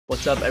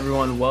What's up,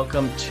 everyone?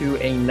 Welcome to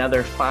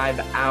another 5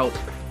 Out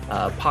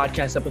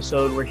podcast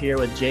episode. We're here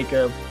with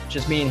Jacob,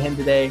 just me and him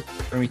today. We're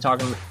going to be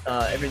talking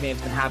everything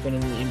that's been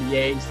happening in the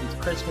NBA since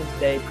Christmas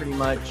Day, pretty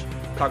much.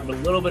 Talking a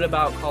little bit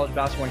about college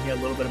basketball and hear a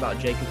little bit about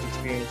Jacob's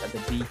experience at the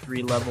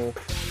D3 level,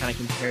 kind of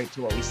compare it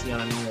to what we see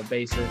on a normal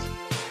basis.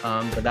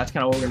 But that's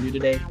kind of what we're going to do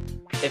today.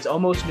 It's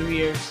almost New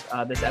Year's.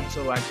 This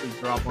episode will actually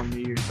drop on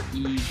New Year's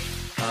Eve.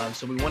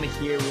 So we want to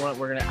hear, I'm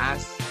going to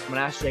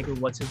ask Jacob,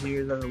 what's his New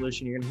Year's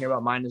resolution? You're going to hear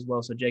about mine as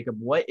well. So Jacob,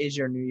 what is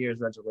your New Year's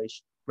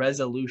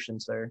resolution,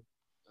 sir?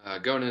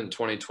 Going into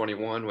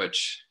 2021,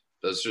 which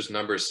those just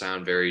numbers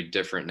sound very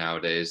different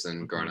nowadays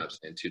than growing up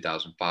in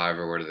 2005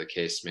 or whatever the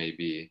case may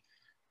be.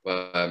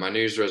 But my New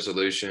Year's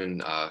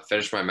resolution,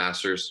 finish my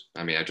master's.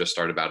 I mean, I just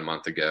started about a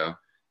month ago.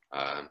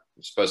 I'm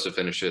supposed to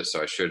finish it,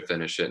 so I should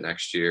finish it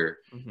next year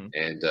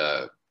and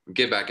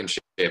get back in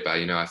shape.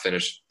 I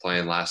finished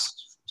playing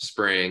last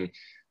spring,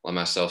 let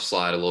myself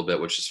slide a little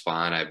bit, which is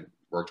fine. I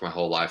worked my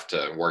whole life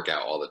to work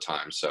out all the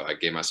time. So I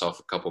gave myself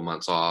a couple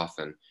months off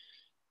and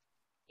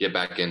get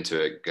back into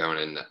it going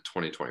in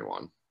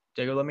 2021.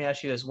 Jacob, let me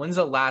ask you this. When's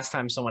the last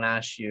time someone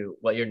asked you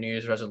what your New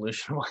Year's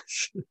resolution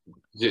was?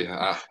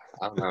 Yeah,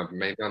 I don't know.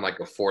 Maybe on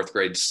like a fourth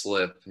grade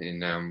slip,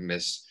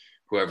 Miss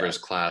whoever's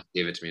class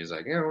gave it to me. He's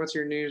like, what's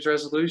your New Year's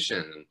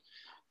resolution?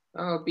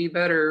 Oh, be a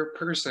better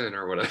person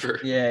or whatever.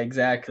 Yeah,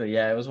 exactly.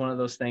 Yeah, it was one of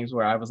those things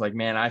where I was like,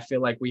 man, I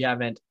feel like we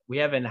haven't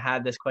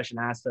had this question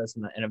asked us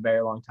in a very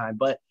long time.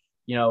 But,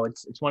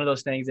 it's one of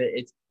those things that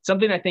it's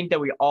something I think that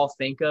we all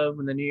think of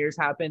when the New Year's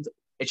happens.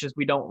 It's just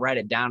we don't write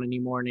it down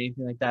anymore and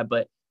anything like that.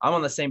 But I'm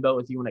on the same boat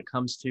with you when it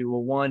comes to,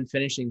 one,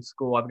 finishing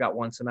school. I've got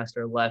one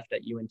semester left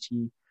at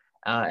UNT.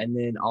 And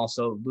then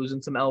also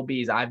losing some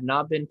LBs. I've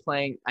not been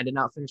playing. I did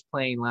not finish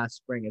playing last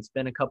spring. It's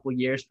been a couple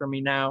years for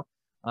me now.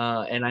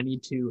 And I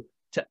need to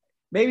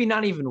maybe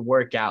not even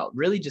work out,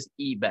 really just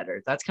eat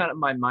better. That's kind of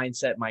my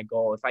mindset, my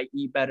goal. If I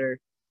eat better,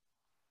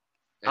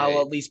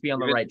 I'll at least be on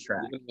the right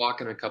track. Even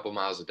walking a couple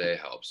miles a day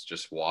helps.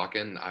 Just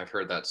walking, I've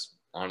heard that's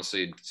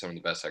honestly some of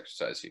the best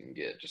exercise you can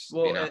get. Just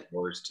being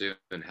outdoors too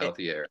and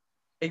healthy air.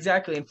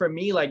 Exactly. And for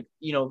me,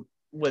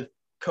 with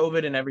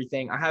COVID and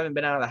everything, I haven't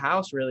been out of the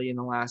house really in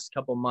the last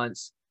couple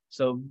months.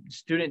 So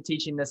student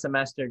teaching this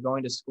semester,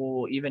 going to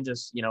school, even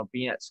just,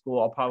 being at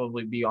school, I'll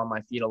probably be on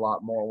my feet a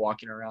lot more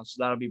walking around. So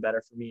that'll be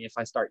better for me if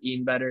I start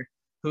eating better.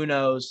 Who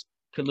knows?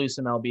 Could lose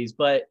some LBs.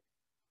 But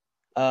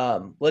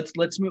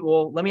let's move.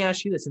 Well, let me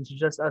ask you this, since it's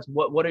just us.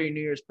 What are your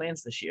New Year's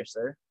plans this year,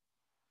 sir?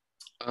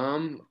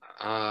 I'm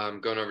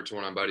going over to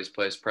one of my buddy's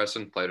place.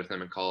 Preston, played with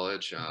him in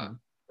college.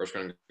 We're just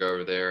going to go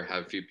over there,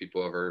 have a few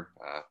people over.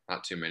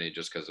 Not too many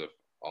just because of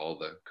all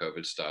the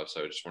COVID stuff.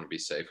 So I just want to be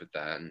safe with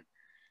that. And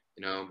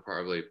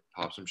probably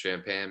pop some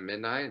champagne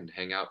midnight and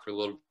hang out for a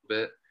little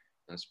bit.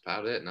 That's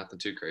about it. Nothing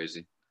too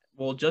crazy.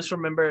 Well, just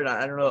remember, and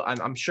I don't know,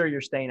 I'm sure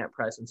you're staying at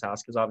Preston's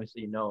house because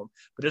obviously you know him.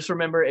 But just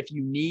remember, if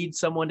you need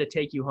someone to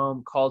take you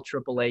home, call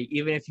AAA.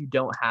 Even if you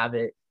don't have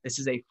it, this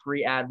is a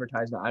free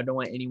advertisement. I don't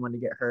want anyone to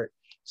get hurt.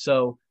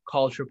 So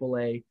call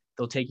AAA.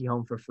 They'll take you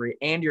home for free.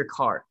 And your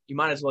car. You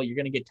might as well. You're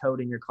going to get towed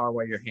in your car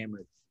while you're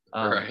hammered.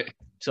 Right.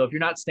 So if you're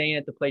not staying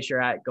at the place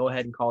you're at, go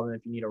ahead and call them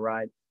if you need a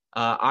ride.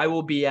 I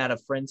will be at a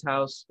friend's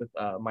house with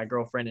my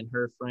girlfriend and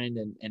her friend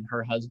and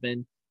her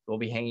husband. We'll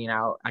be hanging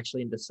out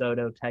actually in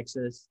DeSoto,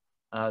 Texas.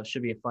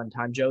 Should be a fun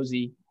time.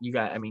 Josie,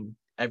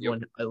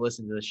 everyone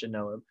listening to this should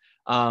know him.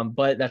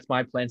 But that's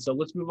my plan. So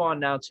let's move on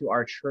now to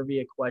our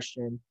trivia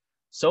question.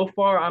 So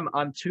far,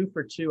 I'm 2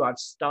 for 2. I've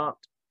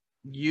stomped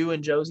you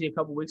and Josie a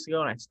couple weeks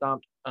ago, and I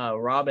stomped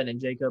Robin and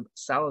Jacob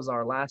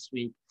Salazar last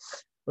week.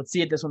 Let's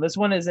see at this one. This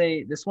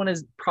one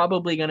is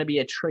probably going to be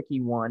a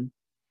tricky one.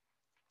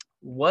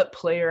 What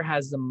player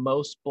has the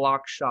most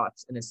block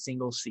shots in a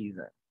single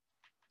season?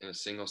 In a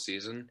single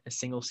season? A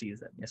single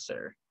season, yes,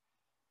 sir.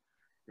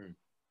 There's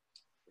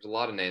a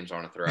lot of names I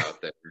want to throw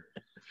out there.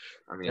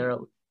 I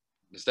mean,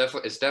 it's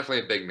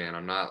definitely a big man.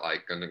 I'm not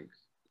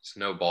it's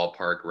no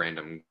ballpark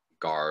random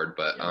guard,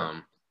 but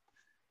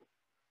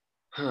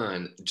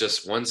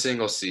just one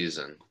single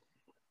season.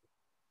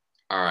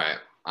 All right,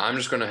 I'm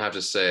just gonna have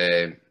to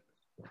say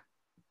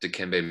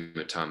Dikembe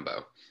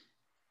Mutombo.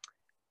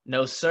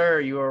 No,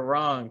 sir, you are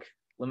wrong.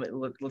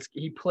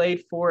 He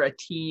played for a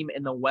team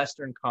in the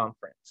Western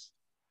Conference.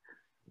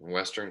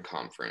 Western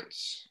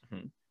Conference.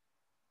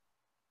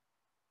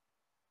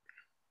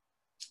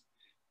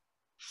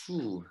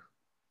 Whew.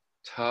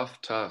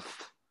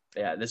 Tough.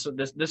 Yeah, this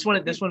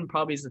one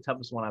probably is the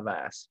toughest one I've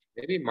asked.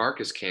 Maybe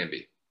Marcus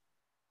Camby.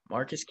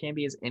 Marcus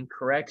Camby is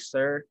incorrect,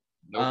 sir.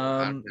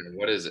 Nope.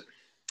 What is it?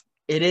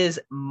 It is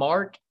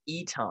Mark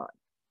Eaton.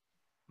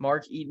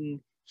 Mark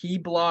Eaton. He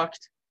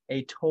blocked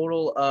a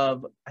total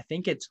of, I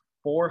think it's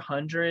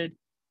 400,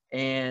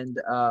 and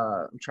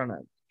I'm trying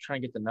to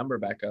get the number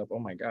back up. Oh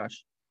my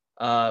gosh,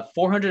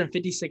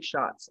 456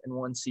 shots in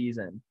one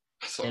season.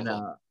 And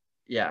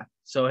yeah,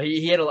 so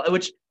he had a lot.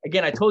 Which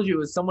again, I told you it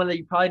was someone that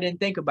you probably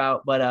didn't think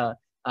about, but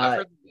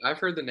I've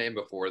heard the name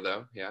before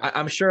though. Yeah,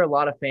 I'm sure a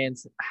lot of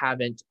fans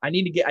haven't. I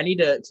need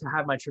to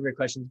have my trivia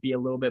questions be a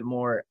little bit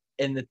more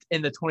in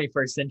the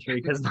 21st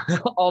century, because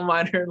all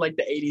mine are in like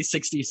the 80s,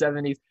 60s,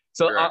 70s.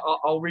 So Right.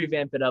 I'll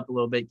revamp it up a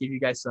little bit, give you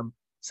guys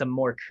some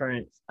more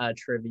current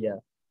trivia.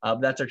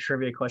 That's our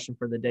trivia question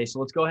for the day. So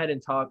let's go ahead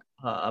and talk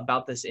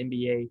about this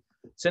NBA.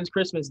 Since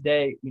Christmas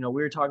Day, we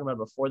were talking about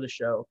before the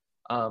show.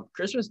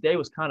 Christmas Day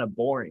was kind of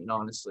boring,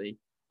 honestly.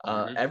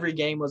 Every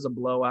game was a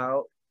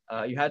blowout.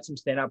 You had some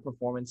standout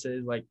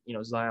performances, like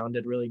Zion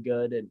did really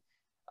good, and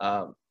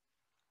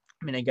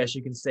I mean, I guess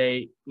you can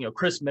say,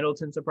 Chris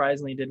Middleton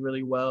surprisingly did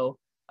really well.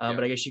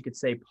 But I guess you could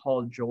say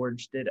Paul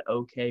George did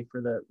okay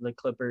for the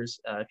Clippers,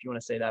 if you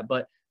want to say that.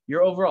 But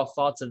your overall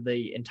thoughts of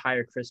the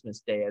entire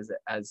Christmas Day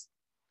as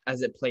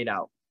it played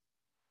out?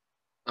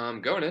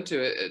 Going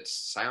into it, it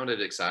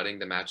sounded exciting.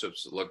 The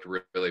matchups looked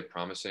really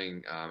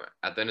promising.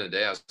 At the end of the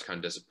day, I was kind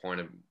of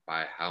disappointed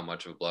by how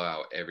much of a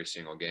blowout every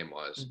single game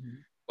was. Mm-hmm.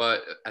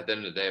 But at the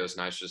end of the day, it was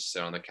nice just to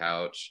sit on the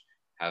couch,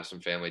 have some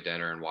family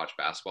dinner, and watch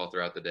basketball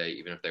throughout the day,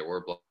 even if they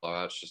were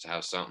blowouts, just to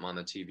have something on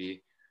the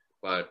TV.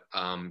 But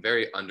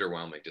very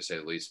underwhelming, to say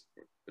the least,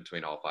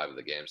 between all 5 of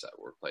the games that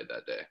were played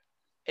that day.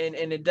 And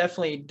it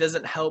definitely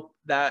doesn't help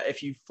that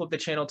if you flip the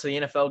channel to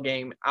the NFL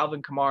game,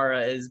 Alvin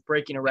Kamara is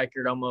breaking a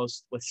record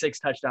almost with 6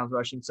 touchdowns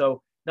rushing.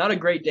 So not a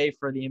great day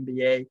for the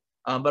NBA.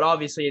 But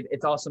obviously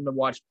it's awesome to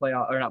watch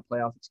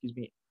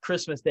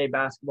Christmas Day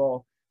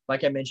basketball.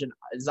 Like I mentioned,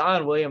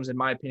 Zion Williams, in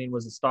my opinion,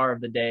 was the star of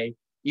the day.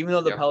 Even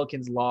though the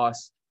Pelicans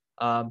lost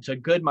to a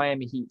good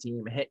Miami Heat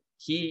team,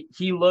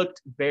 he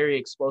looked very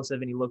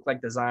explosive, and he looked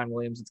like the Zion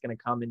Williams that's going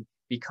to come and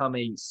become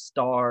a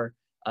star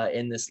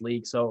in this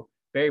league. So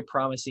very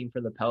promising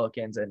for the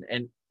Pelicans.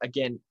 And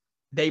again,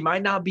 they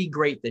might not be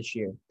great this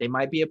year. They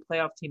might be a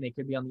playoff team. They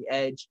could be on the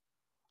edge.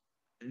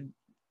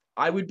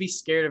 I would be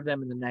scared of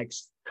them in the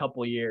next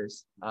couple of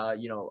years. I'd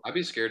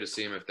be scared to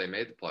see them if they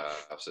made the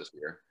playoffs this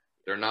year.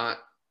 They're not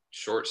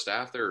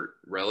short-staffed. They're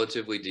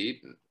relatively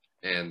deep,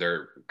 and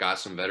they're got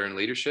some veteran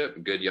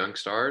leadership, good young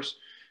stars.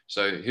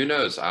 So who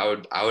knows? I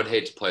would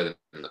hate to play them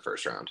in the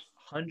first round.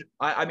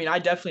 I mean, I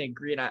definitely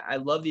agree, and I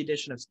love the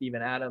addition of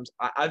Steven Adams.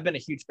 I've been a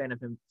huge fan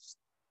of him,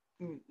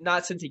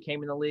 not since he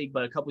came in the league,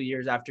 but a couple of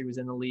years after he was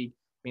in the league.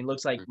 I mean,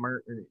 looks like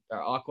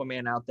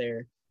Aquaman out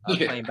there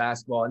playing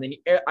basketball. And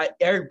then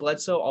Eric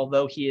Bledsoe,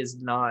 although he is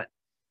not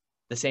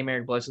the same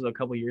Eric Bledsoe a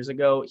couple of years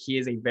ago, he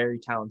is a very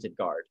talented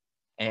guard.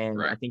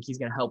 And I think he's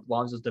going to help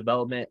Lonzo's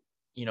development.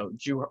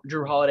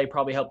 Drew Holiday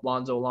probably helped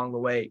Lonzo along the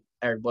way.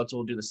 Eric Bledsoe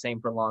will do the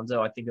same for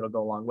Lonzo. I think it'll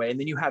go a long way. And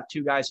then you have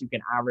 2 guys who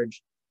can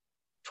average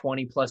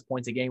 20-plus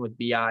points a game with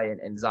BI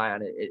and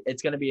Zion.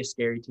 It's going to be a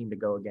scary team to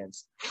go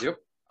against. Yep.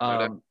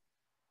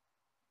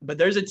 But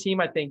there's a team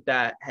I think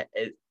that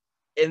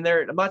in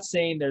there. I'm not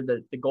saying they're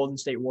the Golden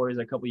State Warriors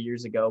a couple of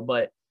years ago,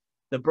 but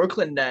the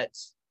Brooklyn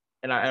Nets,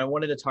 and I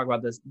wanted to talk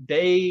about this,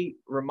 they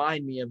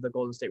remind me of the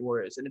Golden State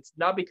Warriors. And it's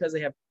not because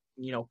they have,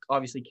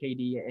 obviously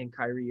KD and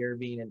Kyrie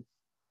Irving and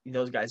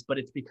those guys, but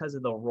it's because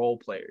of the role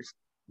players.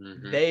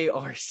 Mm-hmm. They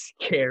are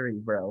scary,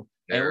 bro.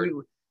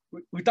 And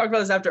we talked about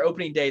this after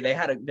opening day.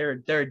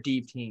 They're a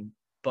deep team,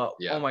 but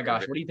oh my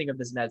gosh, what do you think of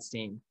this Nets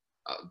team?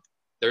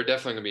 They're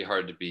definitely going to be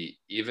hard to beat,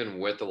 even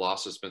with the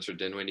loss of Spencer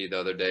Dinwiddie the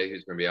other day,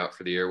 who's going to be out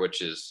for the year,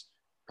 which is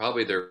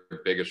probably their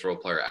biggest role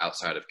player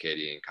outside of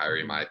KD and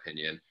Kyrie, in my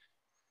opinion.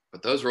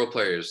 But those role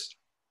players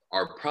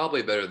are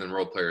probably better than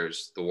role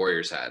players the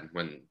Warriors had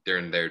when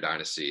during their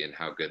dynasty and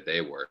how good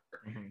they were.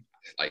 Mm-hmm.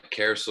 Like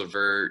Karis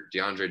LeVert,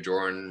 DeAndre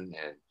Jordan,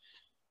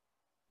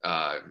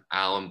 and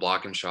Allen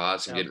blocking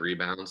shots and getting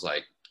rebounds.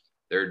 Like,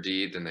 they're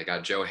deep. And they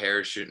got Joe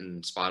Harris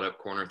shooting spot-up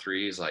corner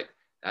threes. Like,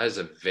 that is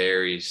a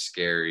very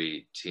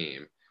scary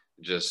team.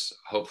 Just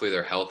hopefully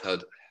their health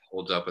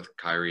holds up with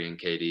Kyrie and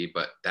KD.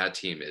 But that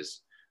team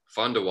is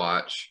fun to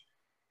watch,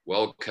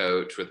 well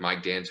coached with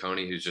Mike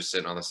D'Antoni, who's just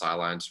sitting on the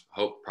sidelines,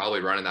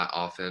 probably running that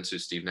offense who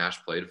Steve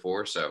Nash played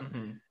for. So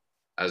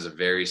as a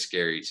very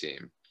scary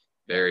team,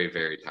 very,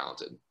 very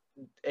talented.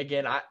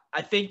 Again,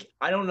 I think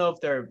I don't know if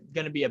they're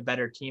going to be a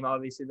better team,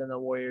 obviously, than the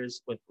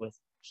Warriors with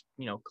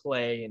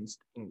Clay and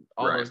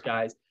all those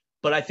guys.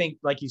 But I think,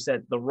 like you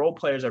said, the role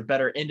players are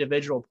better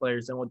individual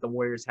players than what the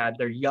Warriors had.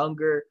 They're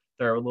younger.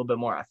 They're a little bit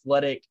more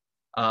athletic.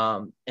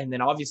 And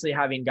then obviously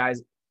having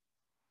guys,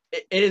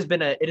 it has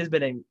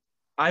been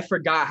I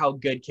forgot how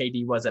good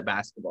KD was at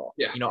basketball.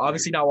 Yeah.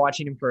 Obviously not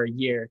watching him for a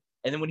year.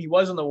 And then when he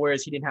was on the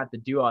Warriors, he didn't have to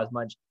do as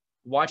much.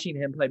 Watching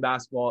him play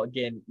basketball,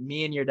 again,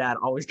 me and your dad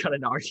always got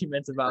in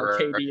arguments about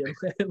KD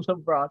and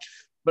LeBron.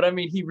 But, I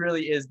mean, he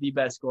really is the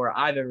best scorer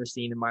I've ever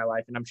seen in my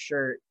life. And I'm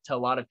sure to a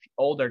lot of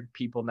older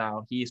people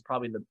now, he's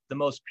probably the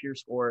most pure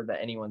scorer that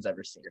anyone's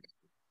ever seen.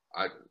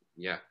 I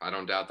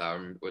don't doubt that.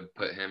 I would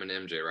put him and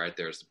MJ right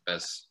there as the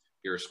best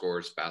pure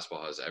scorers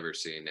basketball has ever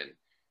seen. And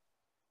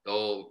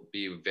they'll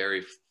be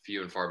very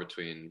few and far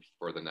between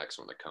for the next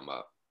one to come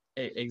up.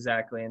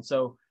 Exactly. And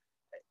so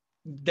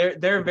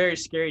they're a very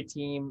scary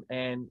team,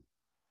 and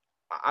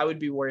I would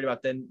be worried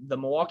about them. The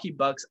Milwaukee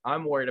Bucks,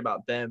 I'm worried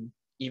about them,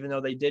 even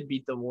though they did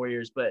beat the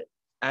Warriors. But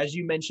as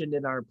you mentioned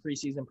in our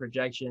preseason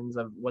projections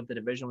of what the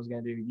division was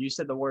going to do, you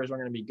said the Warriors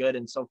weren't going to be good.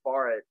 And so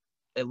far,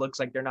 it looks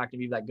like they're not going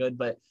to be that good.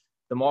 But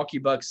the Milwaukee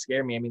Bucks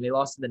scare me. I mean, they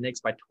lost to the Knicks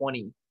by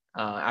 20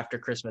 after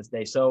Christmas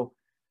Day. So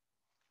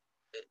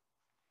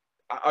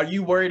are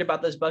you worried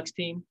about this Bucks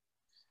team?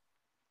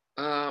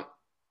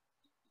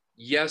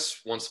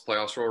 Yes, once the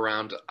playoffs roll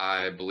around,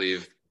 I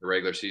believe the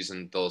regular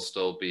season, they'll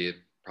still be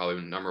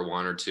probably number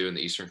 1 or 2 in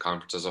the Eastern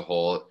Conference as a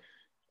whole.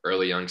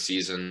 Early young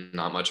season,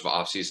 not much of an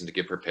offseason to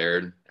get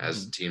prepared,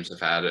 as teams have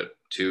had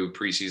 2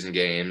 preseason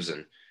games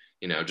and,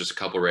 just a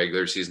couple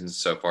regular seasons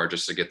so far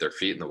just to get their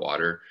feet in the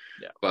water.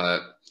 Yeah.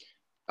 But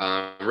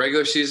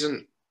regular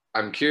season,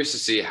 I'm curious to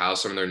see how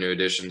some of their new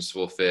additions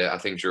will fit. I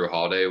think Drew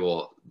Holiday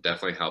will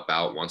definitely help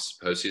out once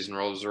the postseason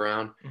rolls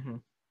around.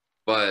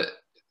 But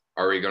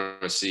are we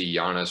going to see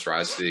Giannis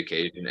rise to the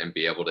occasion and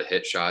be able to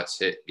hit shots,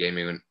 hit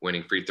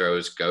game-winning free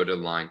throws, go to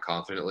the line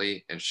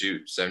confidently, and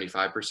shoot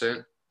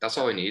 75%? That's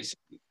all he needs.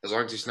 As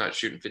long as he's not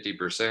shooting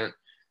 50%,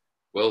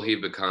 will he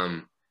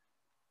become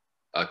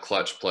a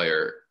clutch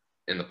player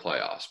in the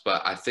playoffs?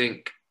 But I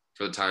think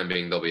for the time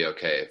being, they'll be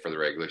okay for the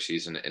regular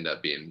season and end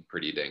up being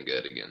pretty dang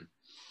good again.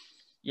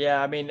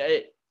 Yeah, I mean,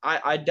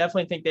 I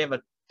definitely think they have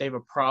a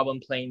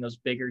problem playing those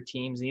bigger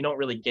teams, and you don't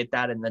really get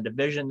that in the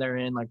division they're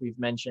in, like we've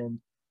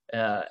mentioned.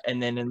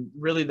 And then in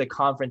really the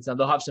conference, now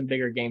they'll have some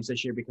bigger games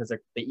this year because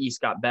the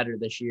East got better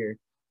this year.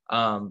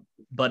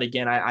 But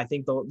again, I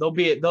think they'll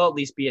at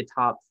least be a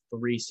top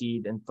 3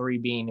 seed, and 3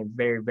 being a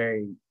very,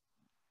 very,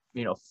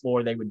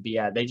 floor they would be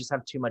at. They just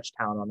have too much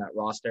talent on that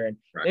roster, and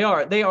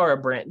right. they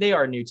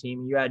are a new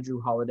team. You add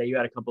Drew Holiday, you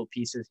add a couple of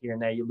pieces here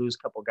and there, you lose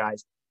a couple of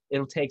guys.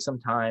 It'll take some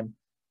time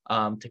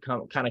to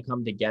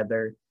come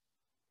together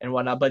and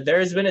whatnot. But there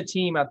has been a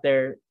team out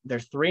there. They're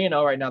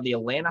 3-0 right now. The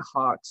Atlanta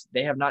Hawks.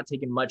 They have not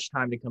taken much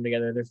time to come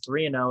together. They're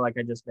 3-0, like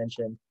I just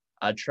mentioned.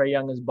 Trae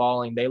Young is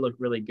balling. They look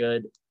really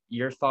good.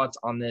 Your thoughts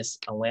on this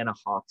Atlanta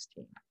Hawks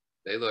team?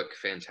 They look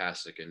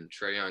fantastic, and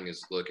Trae Young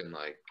is looking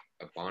like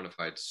a bona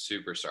fide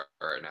superstar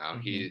right now.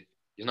 He's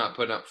not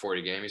putting up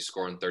 40 games. He's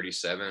scoring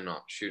 37,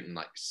 shooting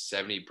like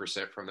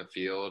 70% from the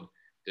field,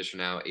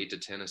 dishing out 8 to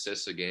 10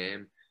 assists a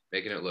game,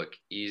 making it look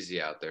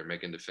easy out there,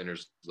 making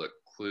defenders look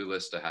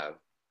clueless to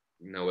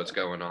know what's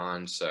going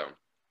on. So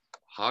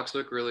Hawks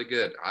look really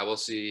good. I will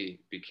be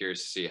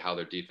curious to see how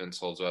their defense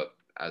holds up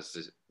as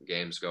the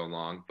games go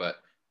along, but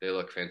they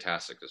look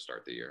fantastic to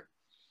start the year.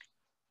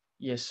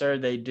 Yes, sir,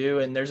 they do.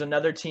 And there's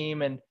another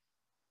team, and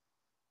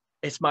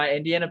it's my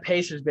Indiana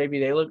Pacers, baby.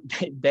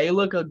 They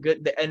look a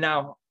good. And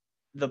now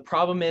the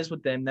problem is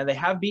with them, now they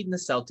have beaten the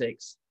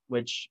Celtics,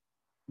 which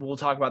we'll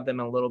talk about them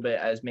in a little bit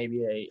as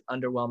maybe a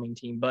underwhelming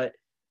team, but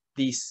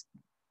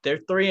they're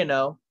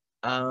 3-0.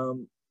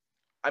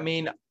 I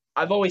mean,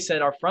 I've always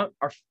said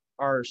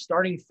our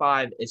starting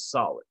 5 is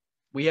solid.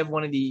 We have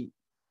one of the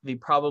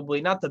probably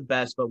not the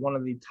best, but one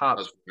of the top.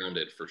 Most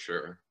rounded for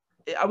sure.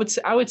 I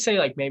would say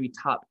like maybe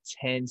top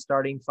 10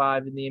 starting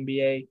 5 in the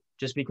NBA,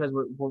 just because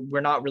we're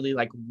not really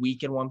like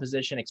weak in one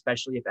position,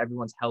 especially if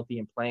everyone's healthy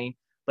and playing.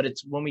 But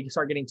it's when we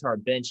start getting to our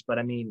bench. But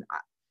I mean,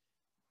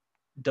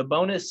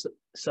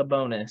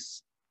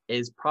 Sabonis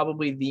is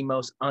probably the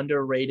most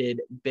underrated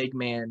big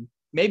man,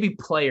 maybe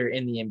player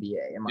in the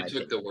NBA. You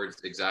took the words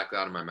exactly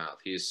out of my mouth.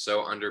 He is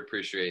so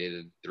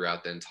underappreciated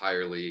throughout the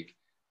entire league.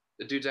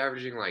 The dude's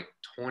averaging like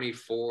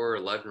 24,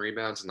 11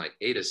 rebounds, and like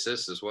 8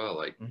 assists as well.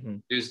 Like,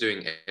 dude's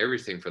doing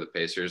everything for the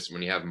Pacers.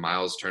 When you have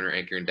Miles Turner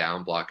anchoring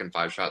down, blocking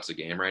 5 shots a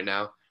game right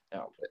now,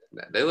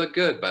 they look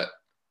good. But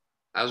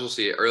as we'll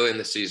see early in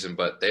the season,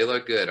 but they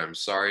look good. I'm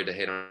sorry to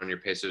hate on your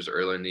Pacers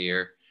early in the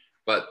year,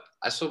 but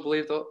I still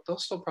believe they'll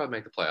still probably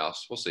make the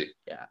playoffs. We'll see.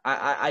 Yeah,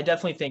 I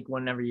definitely think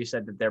whenever you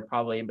said that they're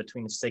probably in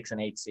between the 6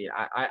 and 8 seed,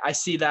 I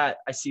see that.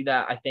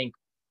 I think,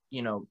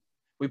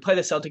 we play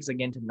the Celtics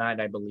again tonight,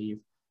 I believe.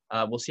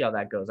 We'll see how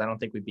that goes. I don't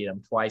think we beat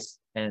them twice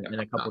in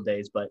a couple of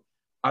days. But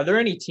are there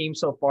any teams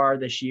so far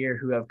this year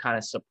who have kind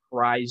of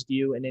surprised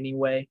you in any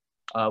way?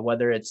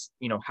 Whether it's,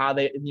 how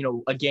they,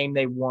 a game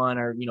they won,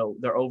 or,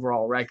 their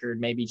overall record,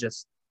 maybe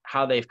just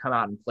how they've come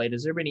out and played.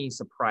 Has there been any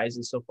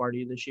surprises so far to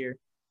you this year?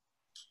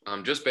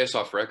 Just based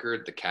off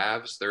record, the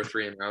Cavs, they're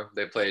 3-0.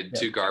 They played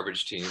 2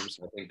 garbage teams.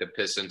 I think the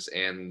Pistons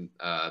and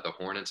the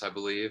Hornets, I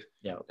believe.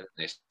 Yeah. And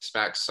they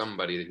smacked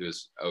somebody who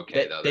was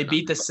okay. They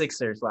beat the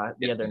Sixers the other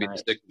night. They beat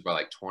the Sixers by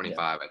like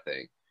 25, I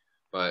think.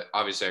 But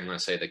obviously, I'm going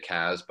to say the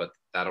Cavs, but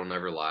that'll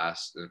never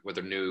last. With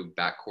their new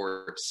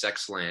backcourt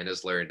sex land,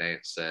 as Larry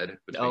Nance said,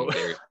 between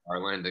Darius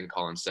Garland and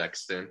Colin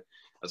Sexton.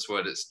 That's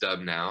what it's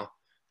dubbed now.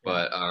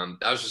 But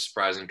that was just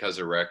surprising because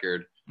of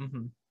record.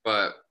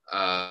 But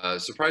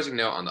surprising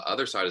note on the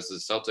other side is the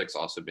Celtics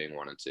also being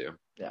 1-2.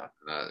 Yeah.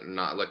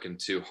 Not looking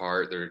too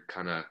hard. They're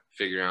kind of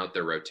figuring out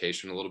their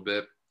rotation a little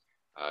bit,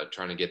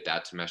 trying to get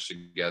that to mesh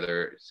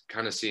together. It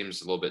kind of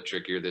seems a little bit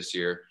trickier this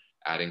year,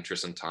 adding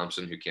Tristan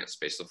Thompson, who can't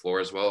space the floor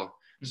as well.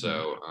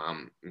 So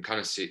I'm kind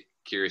of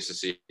curious to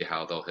see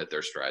how they'll hit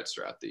their strides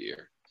throughout the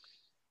year.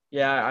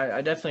 Yeah,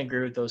 I definitely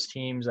agree with those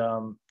teams.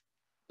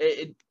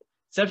 It's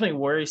definitely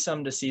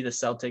worrisome to see the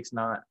Celtics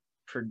not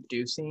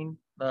producing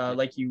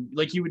like you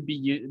would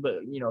be,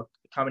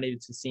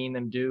 accommodated to seeing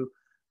them do.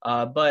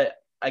 But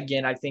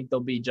again, I think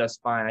they'll be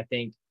just fine. I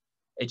think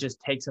it just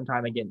takes some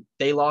time. Again,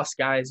 they lost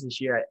guys this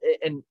year,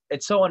 and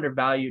it's so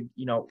undervalued,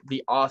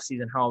 the off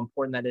season, how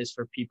important that is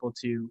for people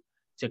to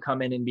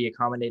come in and be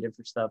accommodated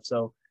for stuff.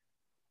 So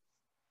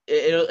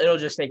it'll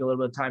just take a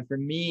little bit of time. For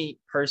me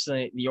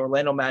personally, the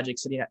Orlando Magic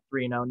sitting at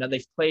 3-0. Now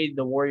they've played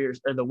the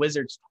Warriors or the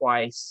Wizards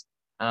twice,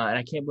 and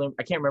I can't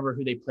remember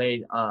who they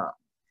played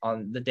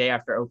on the day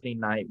after opening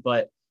night,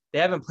 but they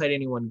haven't played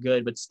anyone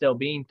good. But still,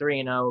 being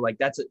 3-0, like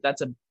that's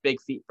a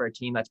big feat for a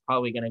team that's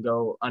probably going to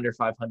go under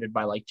 500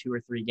 by like 2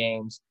 or 3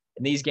 games,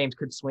 and these games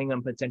could swing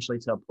them potentially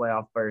to a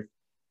playoff berth.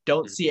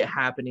 Don't see it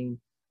happening,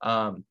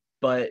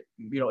 but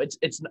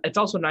it's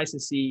also nice to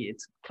see.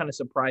 It's kind of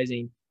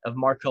surprising of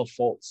Markelle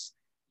Fultz.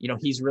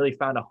 He's really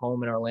found a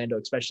home in Orlando,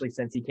 especially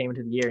since he came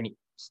into the year and he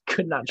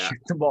could not shoot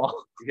the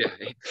ball. Yeah,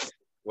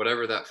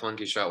 whatever that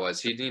funky shot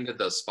was, he needed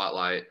the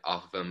spotlight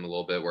off of him a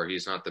little bit, where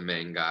he's not the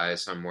main guy,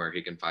 somewhere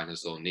he can find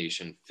his little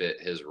niche and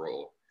fit his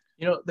role.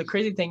 The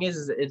crazy thing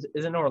is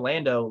in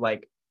Orlando,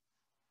 like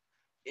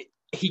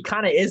he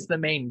kind of is the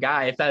main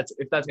guy, if that's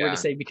weird to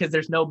say, because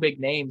there's no big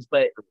names,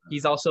 but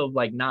he's also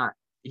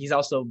he's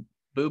also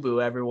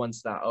boo-boo.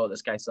 Everyone's not, oh,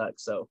 this guy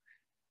sucks. So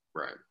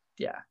right.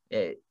 Yeah.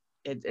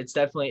 It's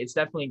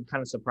definitely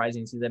kind of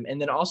surprising to see them. And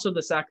then also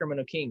the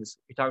Sacramento Kings.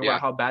 We talk about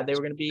how bad they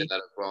were going to be. That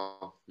as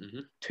well.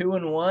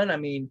 2-1. I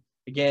mean,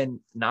 again,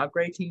 not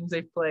great teams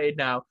they've played.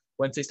 Now,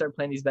 once they start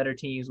playing these better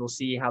teams, we'll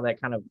see how that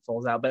kind of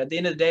falls out. But at the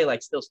end of the day,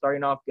 like still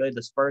starting off good.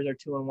 The Spurs are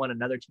 2-1.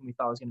 Another team we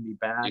thought was going to be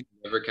bad. You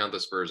can never count the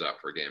Spurs out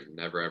for a game.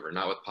 Never, ever.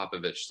 Not with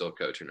Popovich still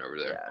coaching over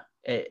there.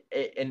 Yeah.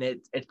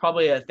 It's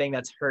probably a thing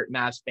that's hurt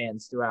Mavs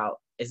fans throughout,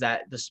 is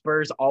that the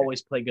Spurs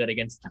always play good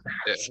against the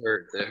Mavs.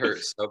 It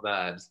hurts so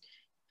bad.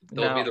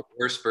 They'll be the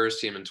worst Spurs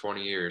team in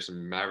 20 years,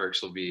 and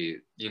Mavericks will be,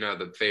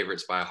 the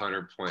favorites by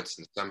 100 points,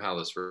 and somehow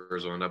the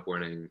Spurs will end up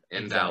winning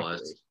in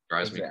Dallas.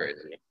 Drives me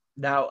crazy.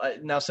 Now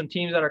some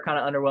teams that are kind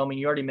of underwhelming.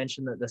 You already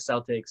mentioned the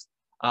Celtics.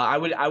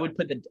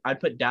 I'd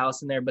put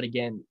Dallas in there, but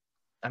again,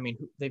 I mean,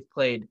 they've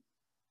played.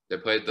 They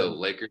played the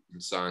Lakers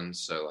and Suns,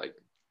 so like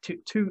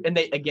two, and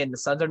the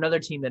Suns are another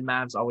team that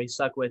Mavs always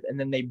suck with, and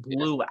then they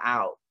blew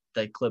out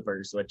the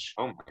Clippers, which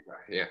oh my god,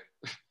 yeah.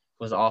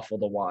 was awful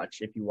to watch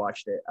if you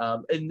watched it.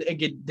 And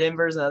again,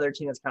 Denver's another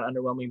team that's kind of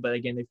underwhelming, but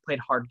again, they've played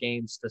hard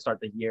games to start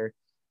the year.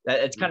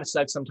 It's kind of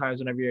sucks sometimes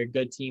whenever you're a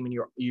good team and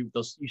you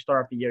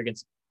start off the year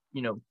against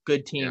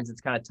good teams. Yeah.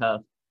 It's kind of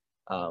tough.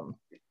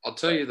 I'll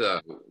tell you,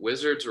 the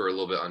Wizards were a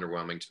little bit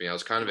underwhelming to me. I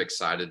was kind of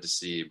excited to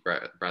see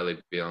Bradley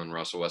Beal and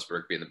Russell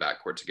Westbrook be in the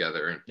backcourt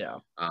together.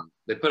 And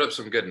they put up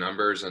some good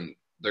numbers, and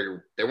they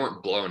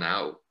weren't blown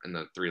out in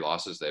the 3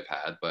 losses they've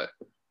had, but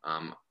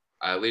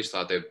I at least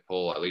thought they'd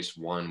pull at least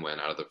one win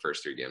out of the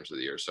first 3 games of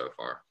the year so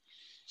far.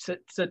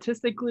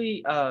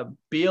 Statistically,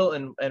 Beal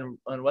and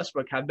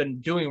Westbrook have been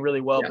doing really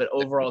well, but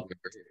overall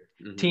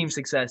team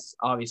success,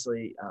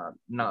 obviously,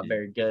 not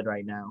very good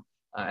right now,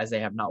 as they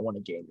have not won a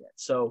game yet.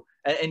 So,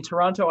 and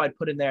Toronto, I'd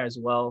put in there as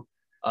well.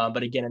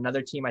 But again,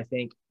 another team, I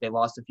think they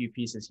lost a few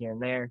pieces here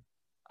and there.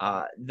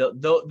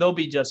 They'll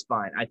be just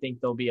fine. I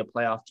think they'll be a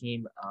playoff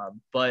team,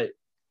 but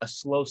a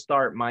slow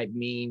start might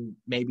mean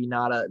maybe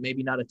not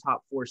a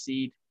top 4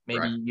 seed.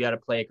 Maybe you got to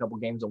play a couple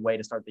games away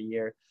to start the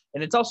year.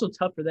 And it's also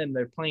tough for them.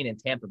 They're playing in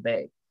Tampa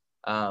Bay.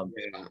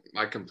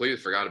 I completely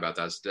forgot about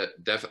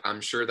that. I'm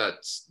sure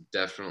that's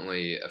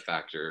definitely a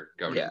factor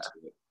going into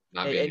it.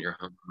 Not being in your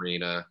home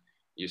arena,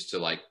 used to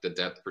like the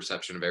depth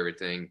perception of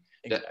everything.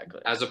 Exactly.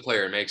 As a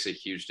player, it makes a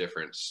huge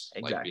difference.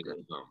 Exactly. Like being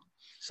at home.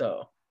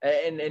 So,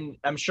 and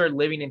I'm sure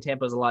living in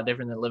Tampa is a lot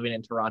different than living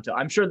in Toronto.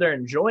 I'm sure they're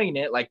enjoying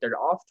it, like their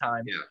off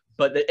time. Yeah.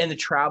 But the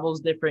travel is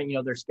different.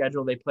 Their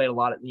schedule. They play a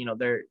lot of.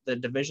 The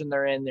division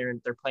they're in.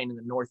 They're playing in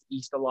the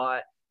Northeast a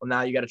lot. Well,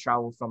 now you got to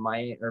travel from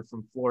Miami or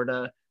from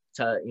Florida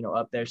to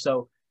up there.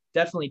 So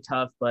definitely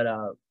tough. But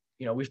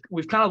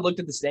we've kind of looked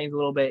at the standings a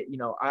little bit.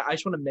 I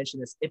just want to mention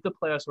this: if the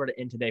playoffs were to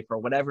end today for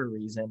whatever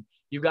reason,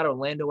 you've got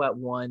Orlando at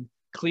 1,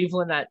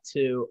 Cleveland at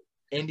 2.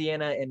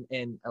 Indiana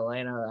and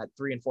Atlanta at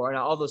 3 and 4.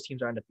 Now all those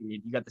teams are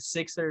undefeated. You got the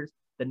Sixers,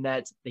 the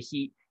Nets, the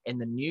Heat,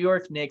 and the New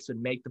York Knicks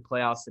would make the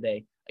playoffs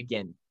today.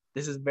 Again,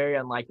 this is very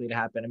unlikely to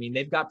happen. I mean,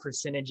 they've got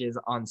percentages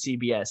on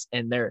CBS,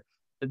 and they're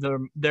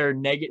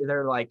negative.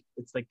 They're like,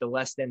 it's like the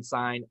less than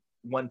sign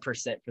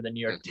 1% for the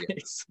New York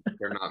Knicks.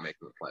 They're not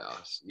making the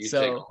playoffs.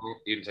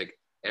 You can take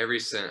every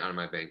cent out of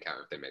my bank account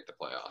if they make the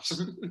playoffs.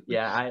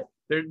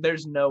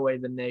 There's no way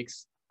the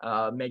Knicks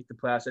make the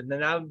playoffs. And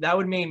then that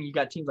would mean you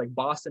got teams like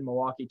Boston,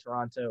 Milwaukee,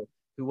 Toronto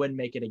who wouldn't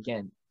make it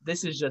again.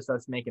 This is just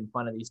us making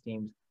fun of these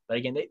teams. But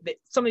again,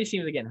 some of these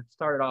teams, again,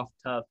 started off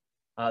tough.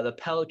 The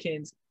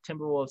Pelicans,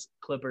 Timberwolves,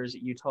 Clippers,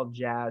 Utah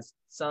Jazz,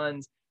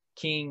 Suns,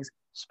 Kings,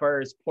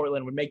 Spurs,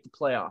 Portland would make the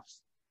playoffs.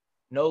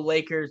 No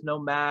Lakers, no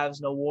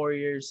Mavs, no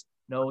Warriors,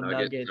 no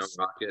Nuggets.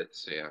 No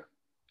Rockets, yeah.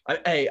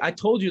 I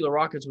told you the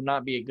Rockets would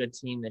not be a good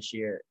team this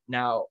year.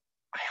 Now,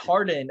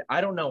 Harden, I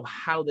don't know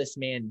how this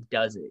man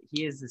does it.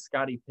 He is the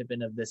Scottie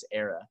Pippen of this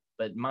era,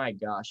 but my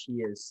gosh,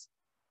 he is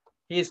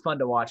fun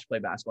to watch play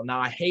basketball. Now,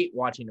 I hate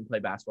watching him play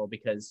basketball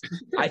because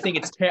I think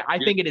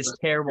it is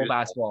terrible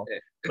basketball,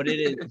 but it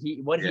is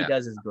he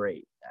does is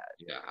great.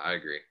 Yeah, I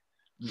agree.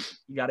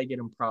 you got to give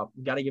him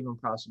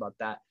props about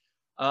that.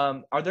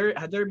 Have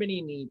there been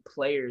any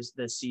players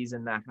this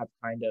season that have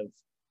kind of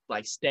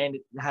like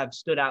have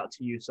stood out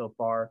to you so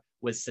far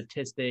with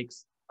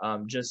statistics,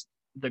 just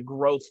the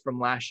growth from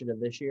last year to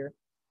this year?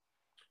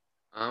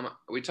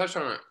 We touched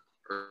on it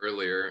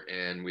earlier,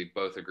 and we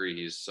both agree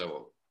he's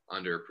so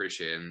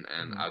underappreciated,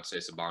 and I would say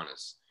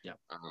Sabonis. Yeah.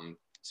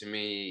 To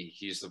me,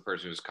 he's the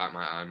person who's caught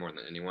my eye more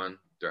than anyone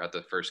throughout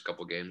the first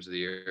couple games of the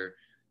year.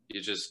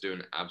 He's just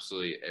doing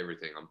absolutely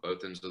everything on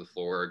both ends of the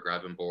floor,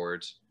 grabbing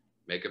boards,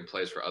 making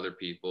plays for other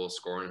people,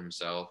 scoring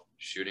himself,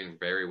 shooting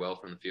very well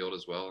from the field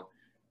as well.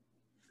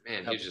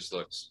 Man, he just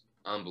looks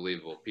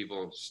unbelievable.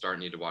 People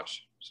starting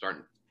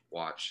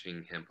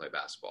watching him play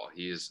basketball.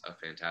 He is a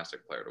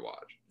fantastic player to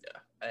watch.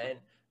 Yeah, and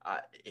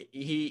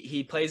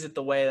he plays it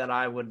the way that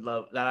I would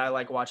love, that I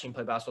like watching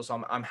play basketball.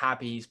 So I'm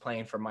happy he's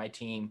playing for my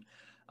team.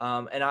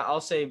 And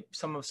I'll say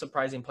some of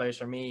surprising players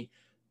for me.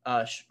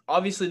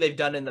 Obviously they've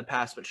done in the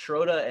past, but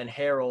Schroeder and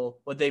Harrell,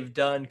 what they've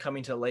done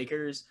coming to the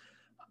Lakers,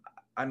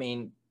 I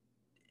mean,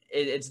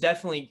 it's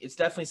definitely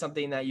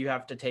something that you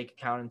have to take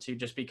account into,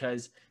 just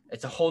because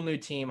it's a whole new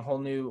team, whole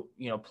new,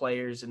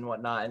 players and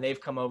whatnot. And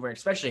they've come over,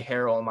 especially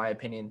Harrell, in my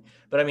opinion.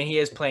 But I mean, he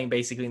is playing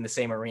basically in the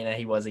same arena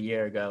he was a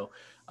year ago.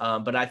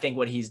 But I think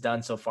what he's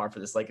done so far for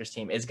this Lakers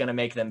team is going to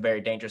make them very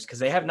dangerous, because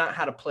they have not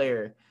had a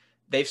player.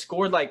 They've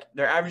scored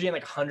they're averaging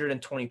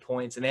 120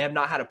 points, and they have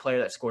not had a player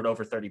that scored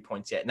over 30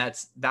 points yet. And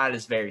that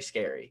is very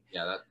scary.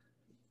 Yeah,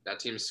 that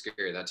team is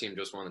scary. That team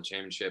just won the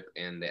championship,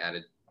 and they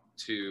added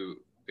 2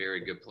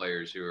 very good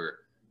players who are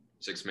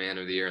Sixth Man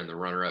of the Year and the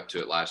runner-up to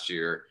it last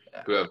year,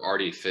 who have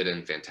already fit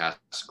in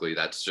fantastically.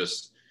 That's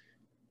just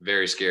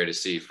very scary to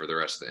see for the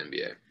rest of the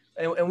NBA.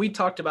 And we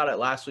talked about it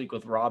last week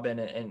with Robin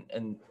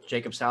and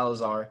Jacob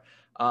Salazar.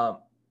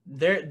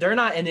 They're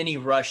not in any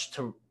rush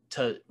to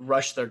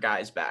rush their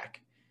guys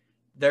back.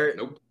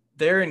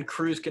 They're in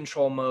cruise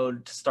control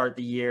mode to start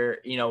the year,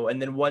 and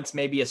then once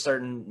maybe a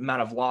certain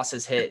amount of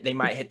losses hit, they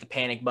might hit the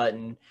panic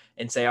button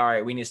and say, all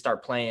right, we need to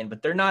start playing.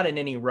 But they're not in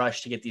any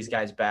rush to get these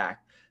guys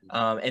back.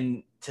 I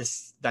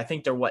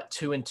think they're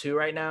 2-2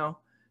 right now,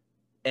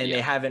 and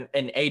they haven't.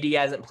 And AD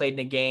hasn't played in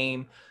a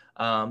game.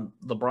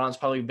 LeBron's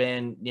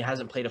probably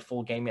hasn't played a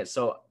full game yet.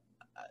 So,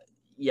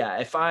 yeah,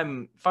 if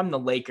I'm the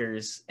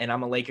Lakers and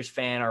I'm a Lakers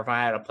fan, or if I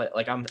had to play,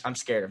 I'm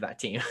scared of that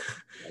team.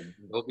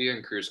 They'll be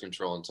in cruise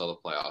control until the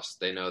playoffs.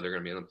 They know they're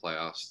going to be in the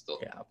playoffs.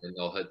 And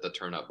they'll hit the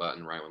turn up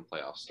button right when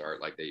playoffs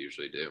start, like they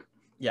usually do.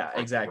 Yeah,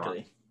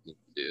 exactly.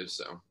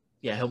 So.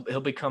 Yeah,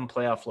 he'll become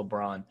playoff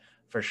LeBron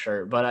for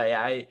sure. But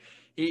I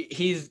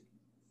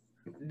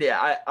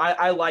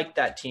like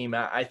that team.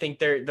 I think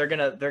they're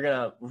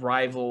gonna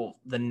rival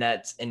the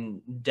Nets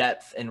in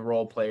depth and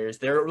role players.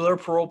 Their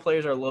role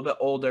players are a little bit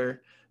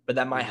older, but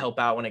that might help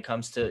out when it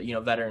comes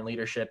to veteran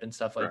leadership and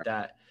stuff like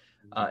that.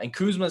 And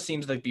Kuzma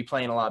seems to be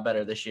playing a lot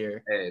better this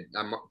year. Hey,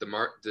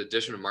 the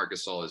addition of Marc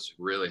Gasol is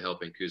really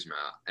helping Kuzma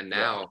out. And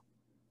now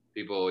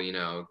people,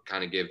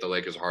 kind of gave the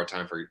Lakers a hard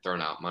time for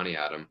throwing out money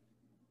at him.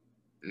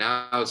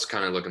 Now it's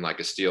kind of looking like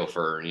a steal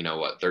for,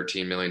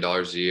 $13 million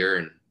a year,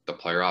 and the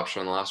player option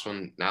on the last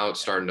one. Now it's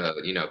starting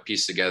to,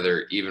 piece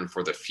together even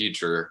for the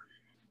future,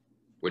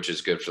 which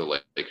is good for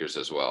the Lakers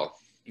as well.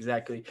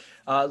 Exactly.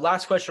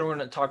 Last question we're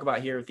going to talk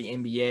about here with the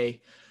NBA.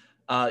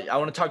 I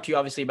want to talk to you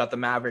obviously about the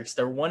Mavericks.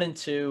 They're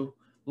 1-2.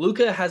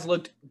 Luka has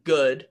looked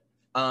good,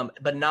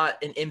 but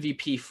not in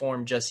MVP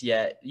form just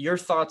yet. Your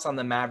thoughts on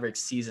the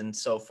Mavericks season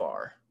so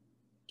far?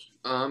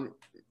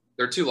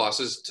 There are 2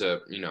 losses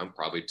to,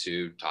 probably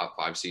 2 top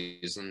 5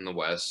 seeds in the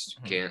West.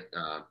 Can't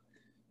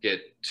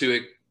get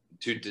too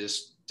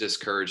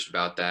discouraged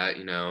about that.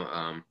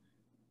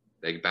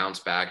 They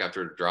bounced back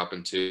after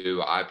dropping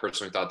 2. I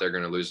personally thought they were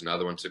going to lose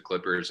another one to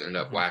Clippers, end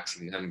up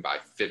waxing them by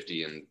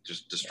 50 and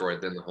just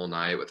destroyed them the whole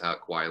night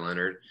without Kawhi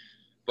Leonard.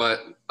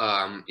 But,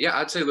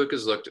 I'd say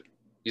Luka's looked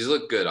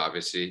good,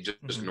 obviously,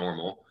 just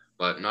normal,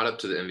 but not up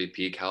to the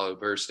MVP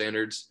caliber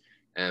standards.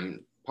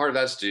 And part of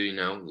that's due,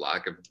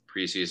 lack of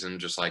preseason,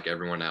 just like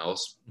everyone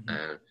else.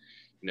 And,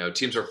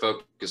 teams are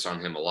focused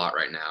on him a lot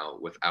right now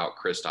without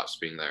Kristaps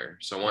being there.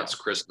 So once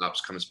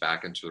Kristaps comes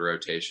back into the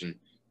rotation,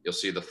 you'll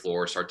see the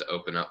floor start to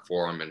open up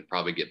for him and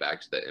probably get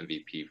back to the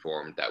MVP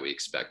form that we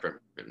expect from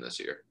him this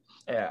year.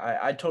 Yeah,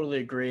 I totally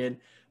agree. And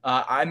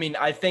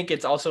I think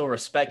it's also a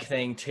respect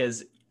thing,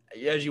 because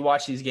as you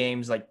watch these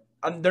games,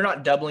 they're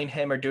not doubling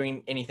him or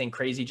doing anything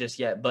crazy just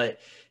yet, but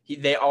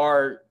they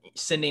are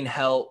sending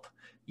help,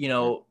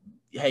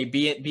 hey,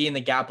 be in the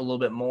gap a little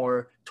bit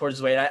more towards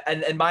the way.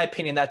 And in my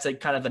opinion, that's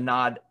kind of a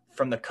nod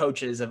from the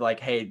coaches of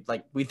hey,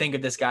 we think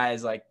of this guy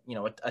as a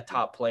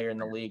top player in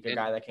the league, a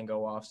guy that can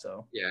go off.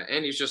 So yeah,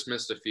 and he's just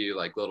missed a few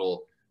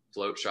little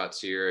float shots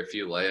here, a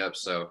few layups.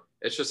 So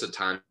it's just a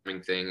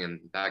timing thing, and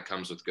that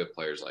comes with good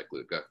players like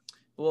Luka.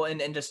 Well,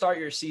 and to start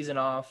your season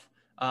off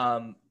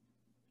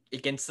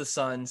against the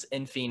Suns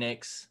in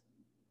Phoenix,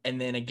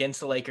 and then against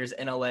the Lakers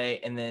in LA,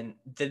 and then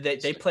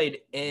they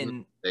played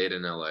in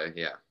LA,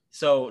 yeah.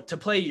 So to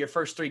play your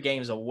first 3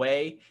 games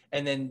away,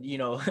 and then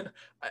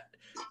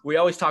we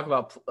always talk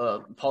about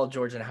Paul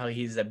George and how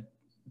he's a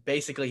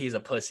basically he's a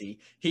pussy.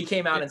 He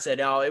came out and said,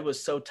 "Oh, it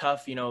was so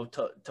tough,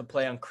 to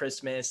play on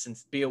Christmas and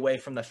be away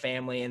from the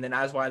family." And then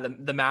that's why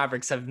the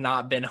Mavericks have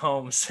not been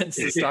home since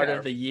the start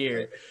of the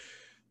year.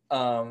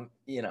 At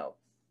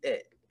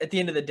the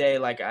end of the day,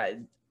 like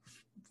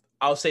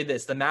I'll say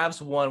this: the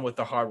Mavs won with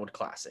the hardwood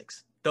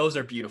classics. Those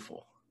are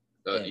beautiful.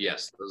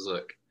 Yes, those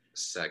look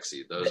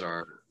sexy. Those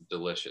are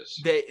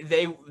delicious.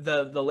 The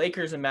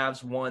Lakers and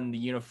Mavs won the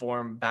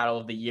uniform battle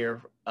of the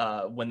year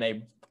when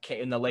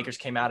the Lakers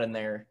came out in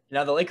there.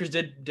 Now the Lakers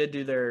did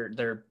do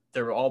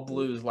their all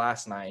blues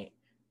last night,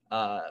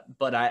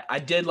 but I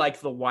did like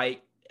the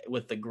white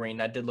with the green.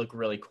 That did look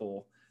really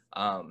cool.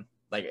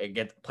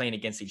 Playing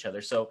against each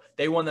other. So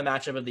they won the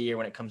matchup of the year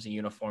when it comes to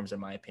uniforms, in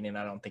my opinion.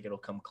 I don't think it'll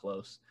come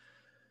close.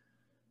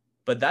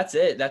 But that's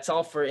it. That's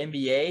all for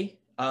NBA.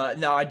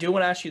 Now, I do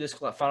want to ask you this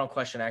final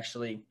question,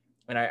 actually.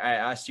 And I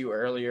asked you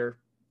earlier.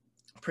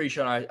 Pretty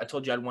sure I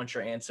told you I'd want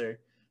your answer.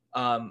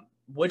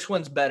 Which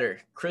one's better,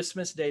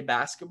 Christmas Day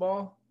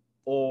basketball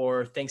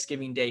or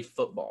Thanksgiving Day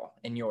football,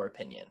 in your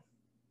opinion?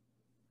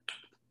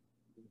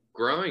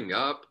 Growing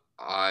up,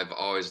 I've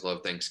always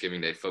loved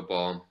Thanksgiving Day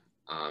football,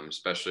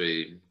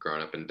 especially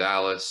growing up in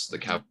Dallas. The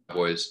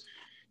Cowboys,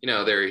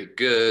 they're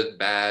good,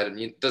 bad, and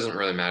it doesn't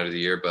really matter the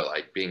year, but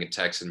like being a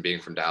Texan, being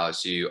from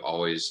Dallas, you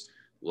always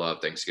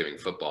love Thanksgiving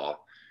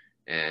football.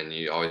 And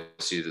you always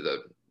see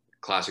the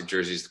classic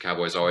jerseys the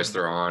Cowboys always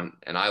throw on,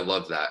 and I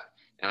love that.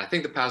 And I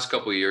think the past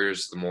couple of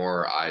years, the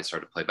more I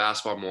started to play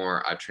basketball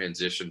more, I've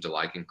transitioned to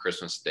liking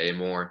Christmas Day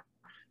more,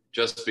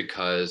 just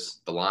because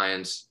the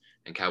Lions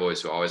and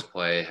Cowboys, who always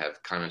play,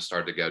 have kind of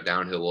started to go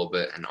downhill a little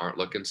bit and aren't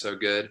looking so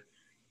good.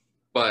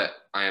 But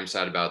I am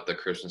sad about the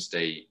Christmas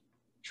Day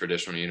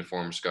traditional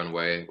uniforms going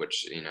away,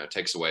 which,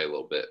 takes away a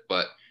little bit.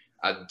 But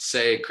I'd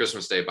say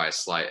Christmas Day by a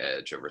slight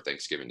edge over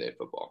Thanksgiving Day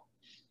football.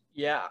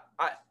 Yeah,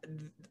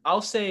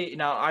 I'll say,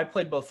 now I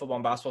played both football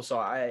and basketball, so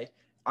I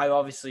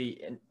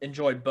obviously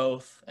enjoyed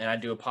both, and I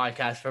do a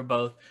podcast for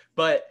both.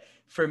 But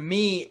for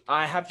me,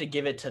 I have to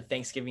give it to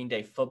Thanksgiving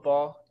Day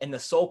football. And the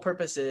sole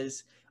purpose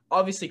is,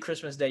 obviously,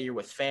 Christmas Day, you're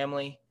with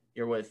family.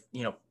 You're with,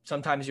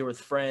 sometimes you're with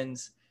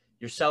friends.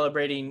 You're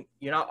celebrating.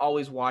 You're not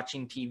always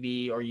watching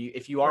TV, or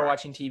if you are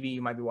watching TV,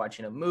 you might be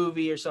watching a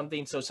movie or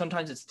something. So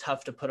sometimes it's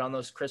tough to put on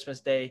those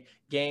Christmas Day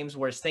games,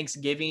 whereas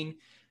Thanksgiving,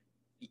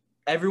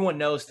 everyone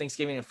knows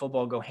Thanksgiving and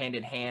football go hand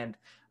in hand.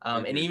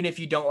 And even if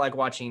you don't like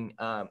watching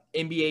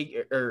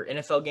NBA or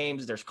NFL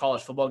games, there's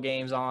college football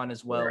games on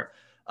as well.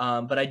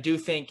 But I do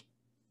think,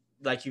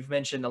 like you've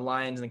mentioned, the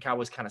Lions and the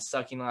Cowboys kind of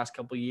sucking the last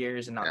couple of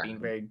years and not being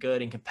very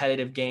good in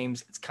competitive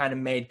games. It's kind of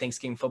made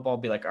Thanksgiving football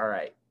be like, all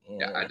right.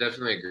 Yeah, I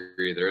definitely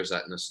agree. There is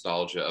that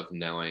nostalgia of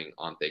knowing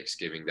on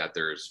Thanksgiving that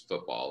there's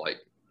football. Like,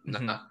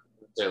 not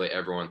necessarily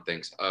everyone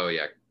thinks, oh,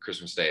 yeah,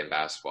 Christmas Day and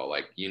basketball.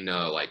 Like,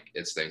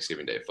 it's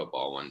Thanksgiving Day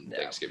football when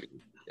Thanksgiving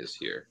is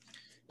here.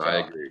 So I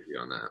agree with you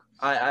on that.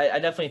 I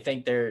definitely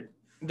think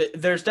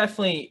there's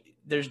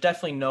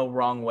definitely no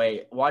wrong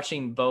way.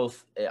 Watching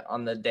both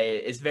on the day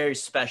is very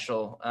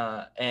special.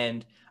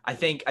 And I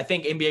think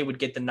NBA would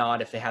get the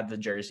nod if they had the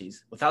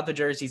jerseys. Without the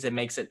jerseys, it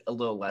makes it a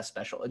little less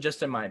special,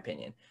 just in my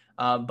opinion.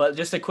 But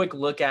just a quick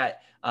look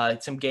at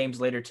some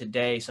games later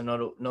today, some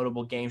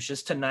notable games.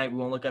 Just tonight, we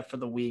won't look at for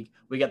the week.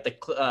 We got the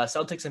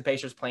Celtics and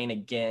Pacers playing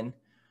again.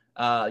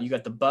 You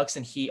got the Bucks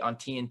and Heat on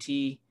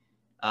TNT,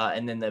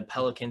 and then the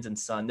Pelicans and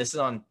Sun. This is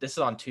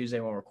on Tuesday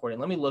when we're recording.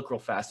 Let me look real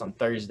fast on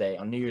Thursday,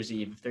 on New Year's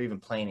Eve, if they're even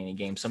playing any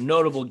games. Some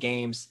notable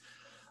games.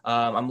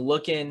 I'm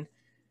looking.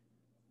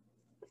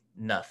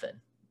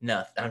 Nothing.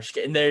 I'm just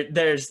kidding.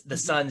 There's the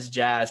Suns,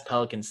 Jazz,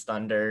 Pelicans,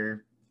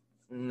 Thunder.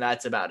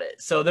 That's about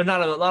it. So there's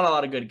not a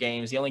lot of good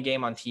games. The only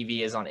game on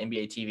TV is on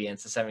NBA TV, and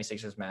it's the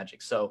 76ers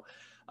Magic. So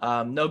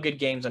no good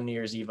games on New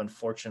Year's Eve,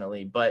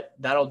 unfortunately. But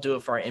that'll do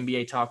it for our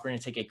NBA talk. We're going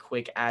to take a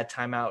quick ad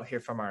timeout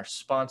here from our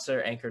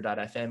sponsor,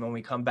 Anchor.fm. When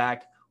we come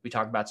back, we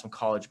talk about some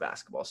college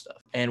basketball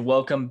stuff. And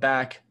welcome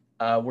back.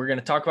 We're going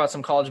to talk about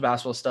some college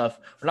basketball stuff.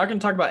 We're not going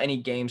to talk about any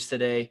games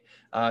today.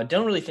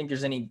 Don't really think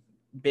there's any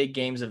big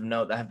games of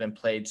note that have been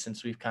played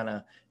since we've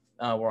kind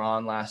of were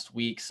on last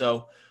week.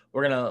 So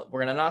we're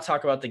gonna not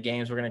talk about the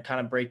games. We're gonna kind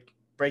of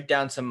break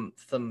down some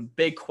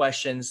big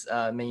questions.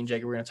 Me and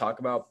Jacob, we're gonna talk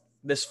about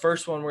this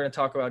first one. We're gonna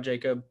talk about,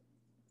 Jacob.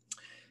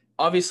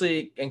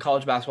 Obviously, in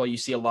college basketball, you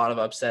see a lot of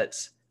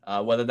upsets,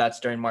 whether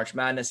that's during March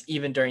Madness,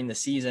 even during the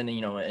season.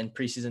 In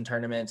preseason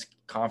tournaments,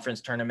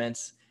 conference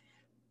tournaments.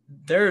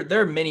 There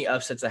are many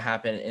upsets that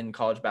happen in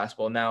college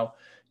basketball. Now,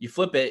 you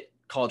flip it,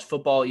 college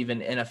football,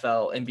 even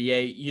NFL,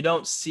 NBA, you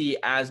don't see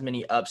as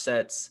many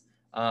upsets.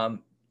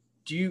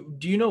 Do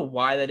you know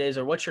why that is,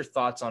 or what's your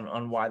thoughts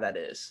on why that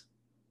is?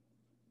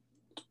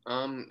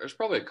 There's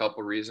probably a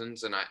couple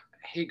reasons, and I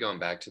hate going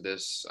back to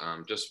this.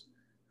 Just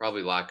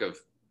probably lack of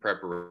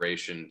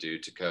preparation due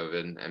to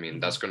COVID. I mean,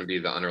 that's going to be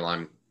the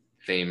underlying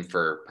theme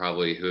for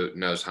probably who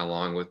knows how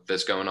long with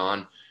this going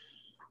on.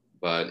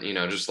 But,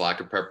 just lack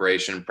of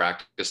preparation,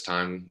 practice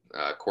time,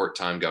 court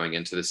time going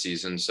into the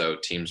season. So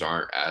teams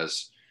aren't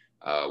as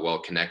well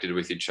connected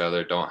with each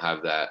other, don't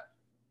have that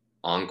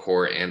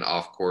on-court and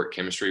off-court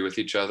chemistry with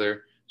each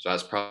other. So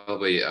that's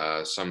probably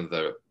some of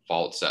the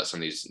faults that some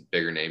of these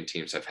bigger name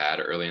teams have had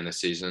early in the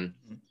season.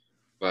 Mhm.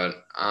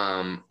 But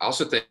I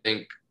also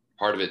think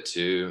part of it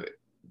too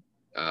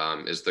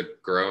is the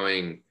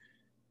growing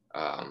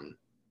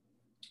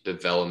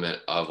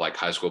development of like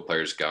high school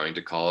players going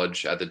to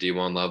college at the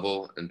D1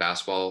 level in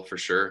basketball for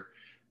sure.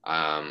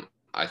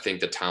 I think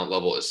the talent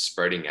level is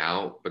spreading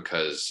out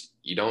because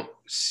you don't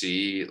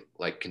see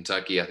like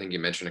Kentucky. I think you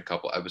mentioned a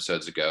couple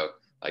episodes ago,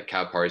 like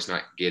Calipari's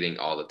not getting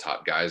all the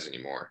top guys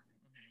anymore.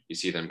 You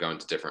see them going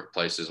to different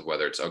places,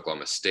 whether it's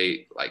Oklahoma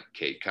State, like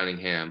Kate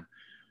Cunningham.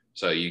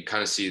 So you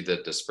kind of see the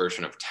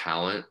dispersion of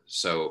talent.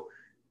 So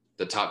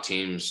the top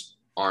teams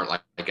aren't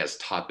like as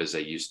top as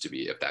they used to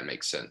be, if that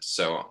makes sense.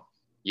 So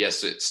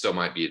yes, it still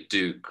might be a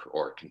Duke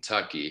or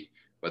Kentucky,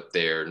 but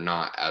they're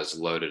not as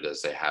loaded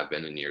as they have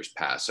been in years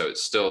past. So it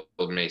still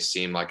may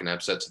seem like an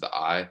upset to the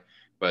eye,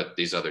 but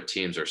these other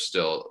teams are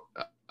still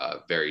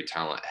very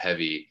talent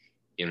heavy,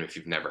 even if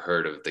you've never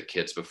heard of the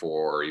kids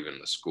before or even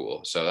the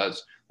school. So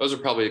those are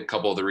probably a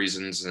couple of the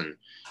reasons. And,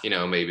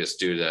 maybe it's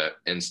due to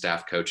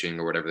in-staff coaching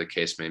or whatever the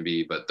case may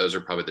be, but those are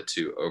probably the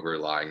two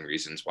overlying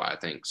reasons why I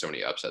think so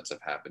many upsets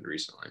have happened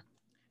recently.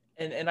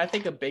 And I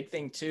think a big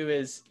thing too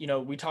is,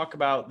 we talk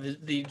about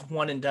the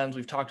one and dones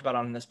we've talked about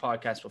on this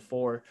podcast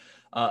before,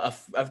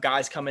 of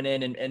guys coming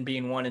in and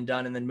being one and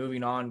done and then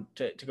moving on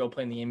to go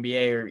play in the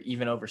NBA or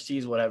even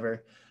overseas,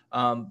 whatever.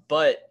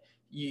 But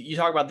you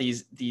talk about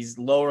these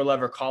lower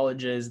level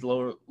colleges,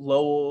 lower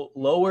level,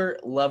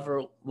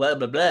 blah,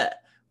 blah, blah,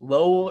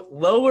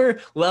 lower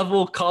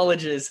level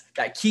colleges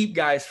that keep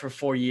guys for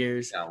 4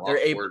 years. Yeah, They're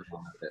able.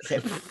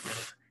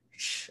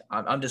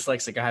 I'm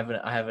dyslexic.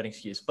 I have an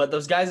excuse. But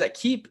those guys that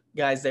keep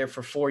guys there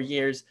for 4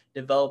 years,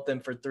 develop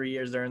them for 3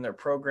 years, they're in their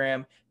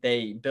program.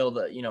 They build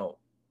a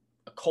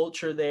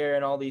culture there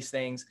and all these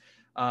things.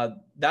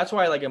 That's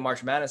why, like in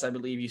March Madness, I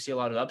believe you see a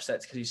lot of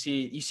upsets because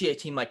you see a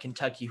team like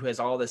Kentucky who has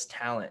all this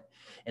talent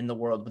in the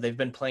world, but they've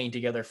been playing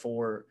together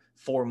for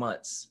 4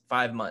 months,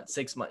 5 months,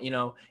 6 months,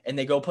 and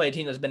they go play a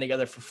team that's been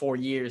together for 4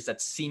 years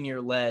that's senior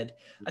led.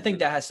 I think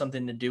that has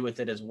something to do with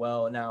it as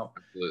well. Now,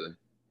 absolutely.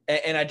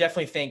 And I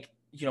definitely think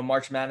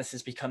March Madness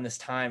has become this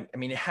time. I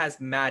mean, it has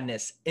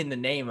madness in the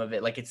name of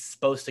it. Like it's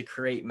supposed to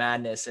create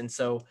madness. And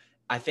so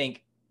I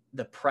think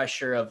the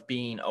pressure of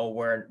being,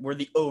 we're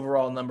the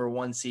overall number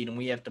 1 seed and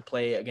we have to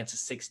play against a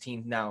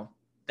 16th now.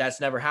 That's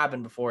never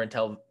happened before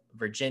until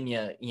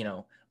Virginia,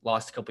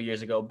 lost a couple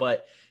years ago.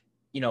 But,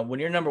 when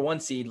you're number 1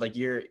 seed, like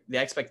the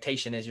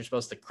expectation is you're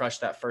supposed to crush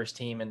that first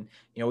team. And,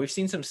 we've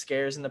seen some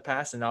scares in the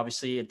past. And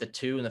obviously at the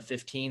 2 and the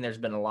 15, there's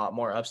been a lot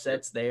more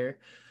upsets there.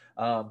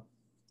 I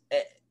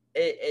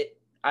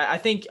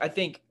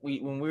think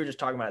when we were just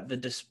talking about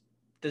this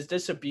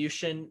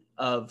distribution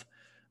of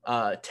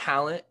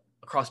talent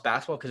across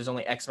basketball, because there's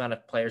only X amount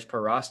of players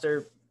per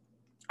roster,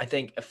 I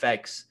think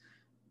affects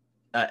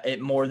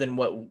it more than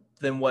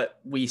what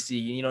we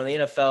see. In the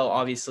NFL,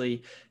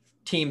 obviously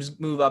teams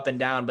move up and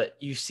down, but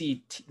you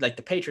see like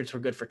the Patriots were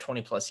good for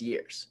 20 plus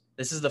years.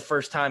 This is the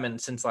first time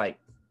since like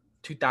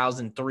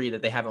 2003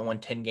 that they haven't won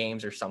 10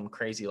 games or something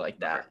crazy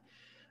like that.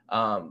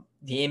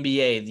 The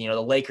NBA,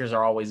 the Lakers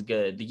are always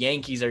good. The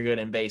Yankees are good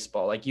in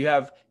baseball. Like you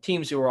have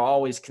teams who are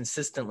always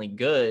consistently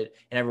good,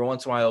 and every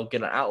once in a while they'll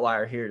get an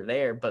outlier here or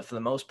there. But for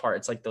the most part,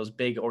 it's like those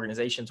big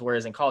organizations.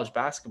 Whereas in college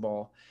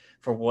basketball,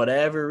 for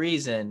whatever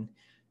reason,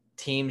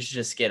 teams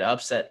just get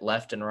upset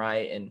left and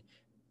right. And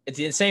at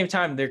the same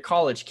time, they're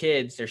college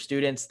kids, they're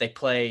students.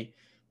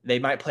 They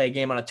might play a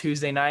game on a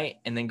Tuesday night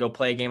and then go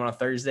play a game on a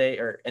Thursday,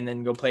 and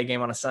then go play a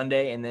game on a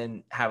Sunday and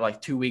then have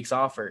like 2 weeks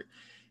off. Or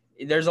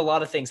there's a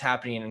lot of things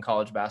happening in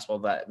college basketball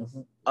that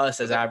us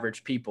as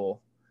average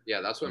people.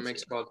 Yeah, that's what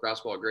makes college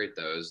basketball great,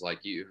 though, is like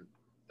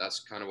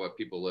that's kind of what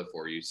people live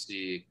for. You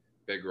see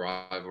big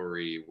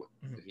rivalry,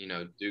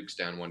 Duke's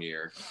down 1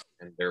 year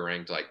and they're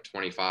ranked like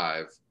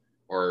 25.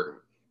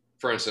 Or,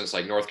 for instance,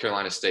 like North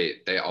Carolina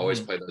State, they always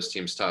play those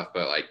teams tough.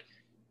 But like,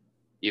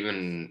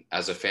 even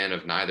as a fan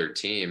of neither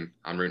team,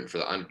 I'm rooting for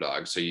the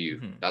underdog. So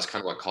that's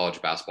kind of what college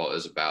basketball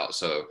is about.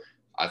 So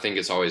I think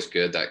it's always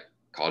good that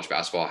college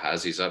basketball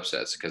has these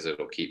upsets because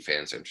it'll keep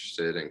fans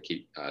interested and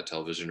keep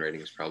television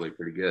ratings probably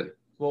pretty good.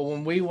 Well,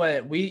 when we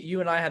went, you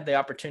and I had the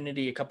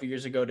opportunity a couple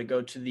years ago to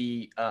go to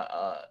the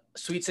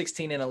Sweet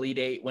 16 and Elite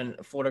 8 when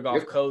Florida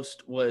Gulf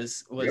Coast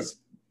was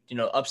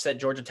upset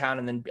Georgetown,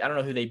 and then I don't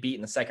know who they beat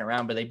in the second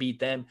round, but they beat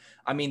them.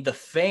 I mean, the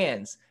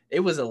fans,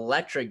 it was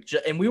electric,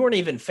 and we weren't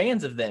even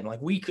fans of them.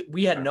 Like we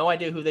had no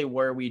idea who they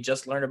were. We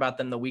just learned about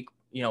them the week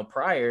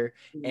prior,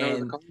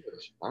 and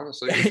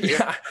honestly,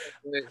 yeah,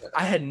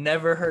 I had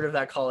never heard of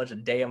that college a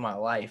day of my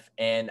life,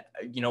 and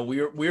we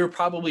were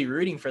probably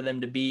rooting for them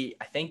to be.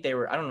 I think they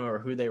were. I don't remember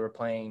who they were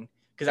playing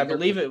because I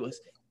believe it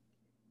was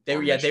they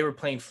were. Yeah, they were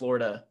playing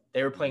Florida.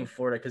 They were playing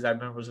Florida because I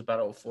remember it was about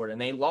old Florida,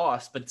 and they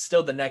lost. But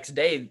still, the next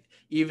day,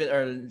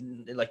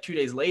 like 2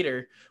 days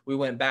later, we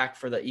went back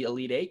for the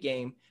Elite 8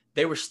 game.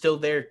 They were still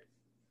there,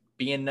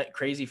 being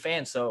crazy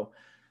fans. So,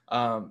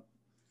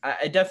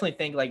 I definitely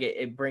think like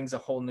it brings a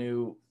whole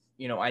new,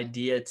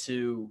 idea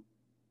to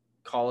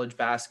college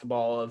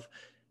basketball of,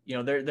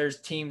 there's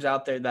teams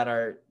out there that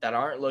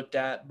aren't looked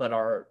at, but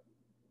are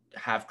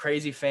have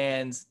crazy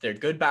fans. They're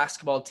good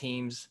basketball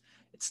teams.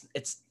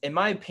 It's in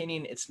my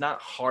opinion, it's not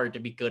hard to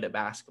be good at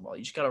basketball.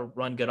 You just got to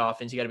run good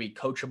offense. You got to be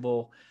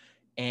coachable,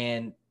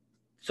 and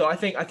so I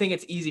think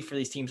it's easy for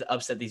these teams to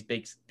upset these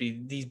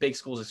big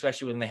schools,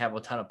 especially when they have a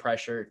ton of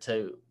pressure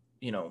to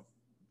go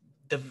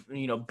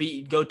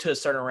to a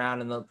certain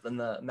round in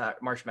the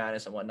March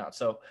Madness and whatnot.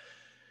 So,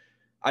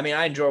 I mean,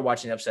 I enjoy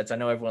watching upsets. I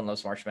know everyone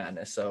loves March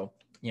Madness, so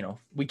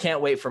we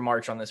can't wait for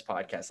March on this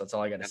podcast. That's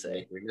all I got to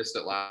say. We missed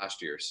it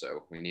last year,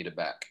 so we need it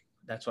back.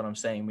 That's what I'm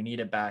saying. We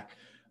need it back.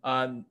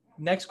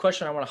 Next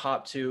question I want to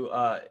hop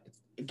to,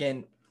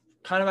 again,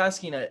 kind of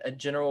asking a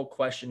general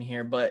question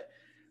here, but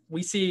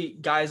we see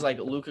guys like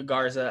Luka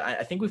Garza.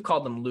 I think we've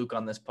called him Luke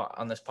on this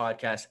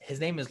podcast. His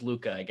name is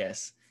Luka, I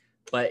guess,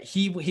 but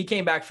he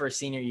came back for a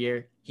senior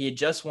year. He had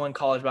just won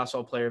College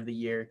Basketball Player of the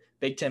Year,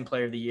 Big Ten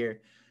Player of the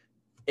Year.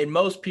 In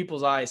most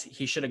people's eyes,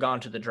 he should have gone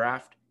to the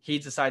draft. He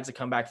decides to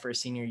come back for a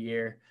senior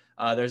year.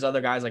 There's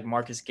other guys like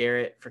Marcus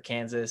Garrett for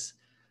Kansas.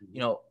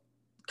 A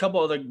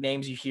couple other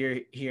names you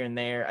hear here and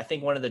there. I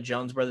think one of the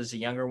Jones brothers, the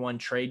younger one,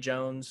 Trey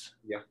Jones.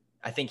 Yeah.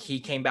 I think he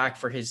came back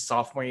for his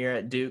sophomore year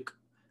at Duke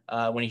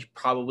when he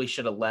probably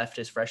should have left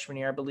his freshman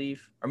year, I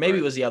believe. Or maybe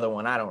it was the other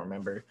one. I don't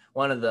remember.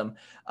 One of them.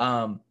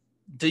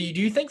 Do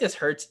you think this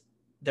hurts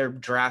their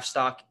draft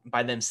stock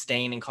by them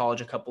staying in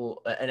college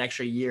an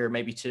extra year,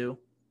 maybe two?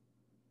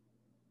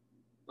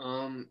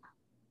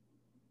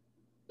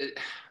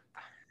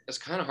 It's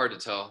kind of hard to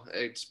tell.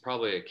 It's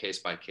probably a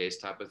case-by-case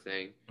type of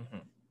thing. Mm-hmm.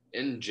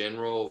 In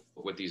general,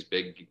 with these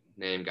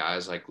big-name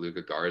guys like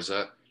Luka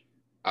Garza,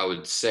 I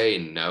would say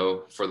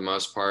no for the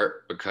most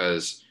part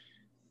because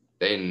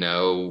they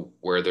know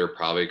where they're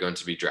probably going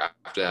to be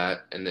drafted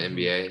at in the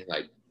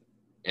NBA.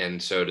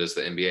 And so does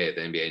the NBA.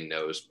 The NBA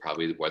knows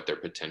probably what their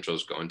potential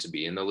is going to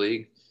be in the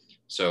league.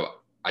 So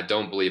I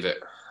don't believe it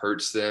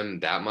hurts them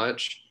that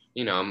much.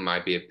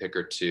 Might be a pick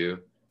or two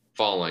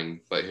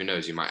falling, but who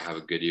knows, you might have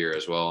a good year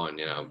as well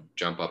and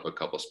jump up a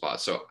couple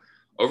spots. So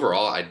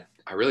overall,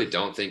 I really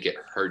don't think it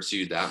hurts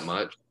you that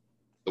much.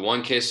 The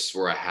one case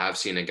where I have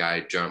seen a guy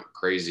jump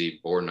crazy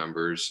board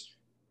numbers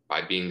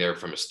by being there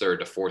from his third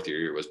to fourth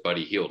year was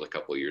Buddy Hield a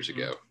couple of years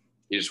ago.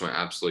 He just went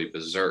absolutely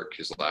berserk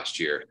his last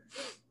year.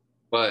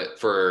 But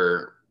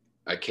for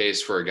a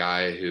case for a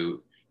guy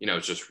who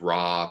is just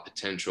raw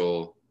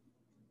potential,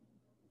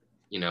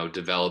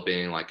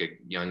 developing like a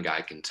young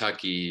guy,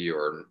 Kentucky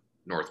or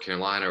North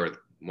Carolina or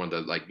one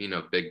of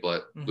the big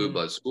blue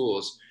blood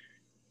schools,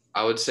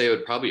 I would say it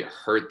would probably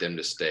hurt them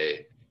to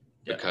stay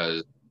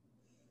because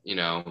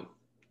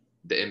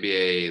the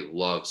NBA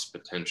loves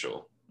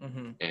potential,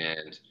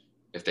 and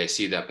if they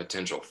see that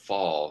potential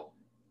fall,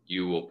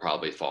 you will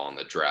probably fall in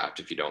the draft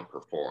if you don't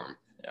perform.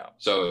 Yeah.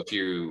 So if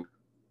you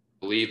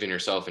believe in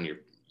yourself and your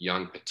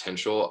young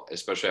potential,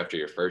 especially after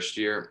your first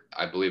year,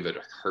 I believe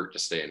it'd hurt to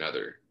stay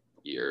another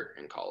year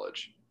in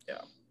college.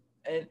 Yeah.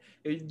 And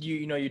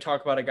you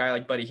talk about a guy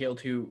like Buddy Hield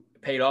who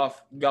paid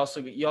off. You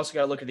also got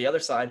to look at the other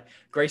side.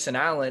 Grayson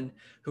Allen,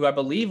 who I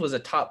believe was a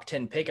top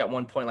 10 pick at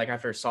one point, like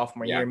after his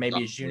sophomore year,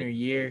 maybe his junior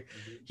year.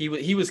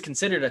 He was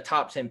considered a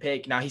top 10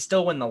 pick. Now he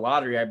still won the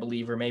lottery, I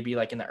believe, or maybe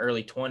like in the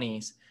early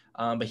 20s.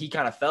 But he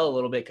kind of fell a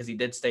little bit because he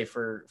did stay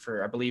for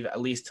I believe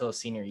at least till his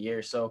senior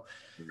year. So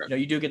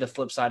you do get the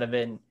flip side of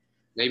it. And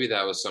maybe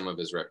that was some of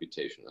his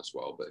reputation as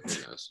well, but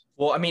who knows?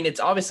 Well, I mean, it's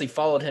obviously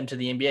followed him to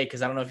the NBA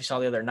because I don't know if you saw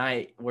the other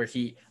night where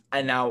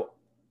and now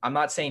I'm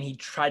not saying he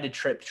tried to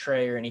trip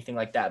Trey or anything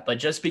like that, but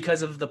just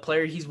because of the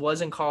player he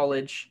was in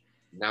college.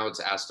 Now it's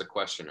asked a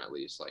question at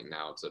least. Like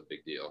now it's a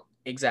big deal.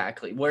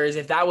 Exactly. Whereas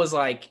if that was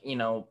like, I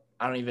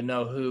don't even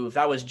know who, if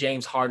that was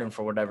James Harden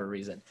for whatever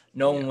reason,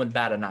 no one would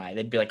bat an eye.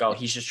 They'd be like, oh,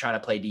 he's just trying to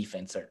play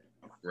defense or,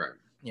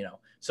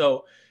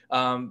 So,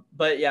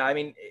 but yeah, I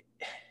mean,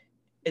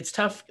 it's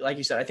tough. Like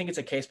you said, I think it's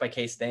a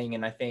case-by-case thing.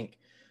 And I think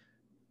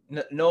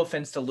no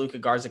offense to Luka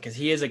Garza, because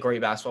he is a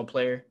great basketball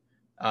player.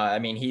 I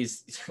mean,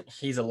 he's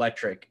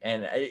electric,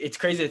 and it's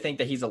crazy to think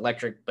that he's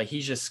electric, but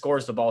he just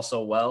scores the ball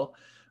so well,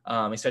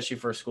 especially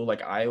for a school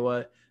like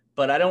Iowa.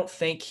 But I don't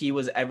think he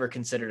was ever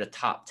considered a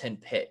top 10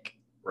 pick.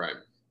 Right.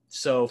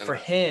 So for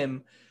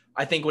him,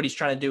 I think what he's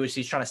trying to do is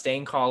he's trying to stay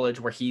in college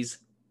where he's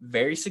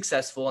very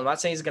successful. I'm not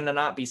saying he's going to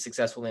not be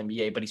successful in the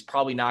NBA, but he's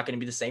probably not going to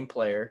be the same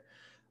player.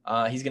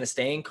 He's going to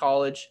stay in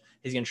college.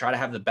 He's going to try to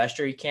have the best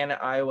year he can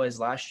at Iowa his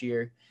last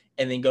year,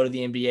 and then go to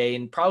the NBA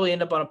and probably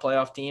end up on a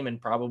playoff team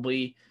and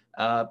probably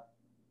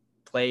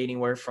play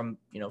anywhere from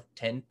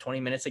 10, 20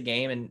 minutes a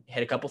game and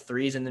hit a couple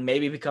threes and then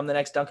maybe become the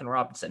next Duncan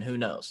Robinson. Who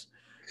knows?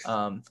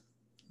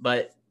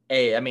 But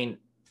hey, I mean,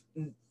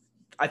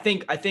 I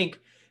think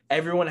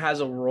everyone has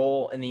a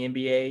role in the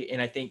NBA,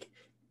 and I think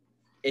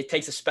it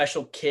takes a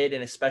special kid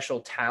and a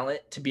special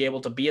talent to be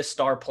able to be a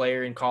star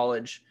player in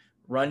college,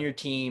 run your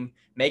team,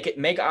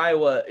 make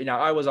Iowa.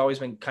 Iowa's always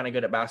been kind of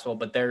good at basketball,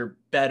 but they're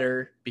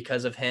better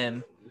because of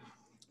him.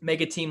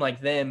 Make a team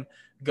like them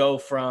go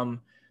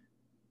from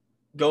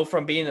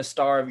being a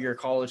star of your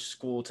college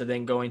school to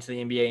then going to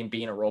the NBA and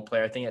being a role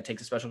player. I think that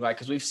takes a special guy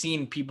because we've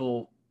seen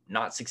people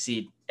not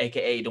succeed,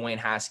 aka Dwayne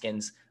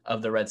Haskins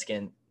of the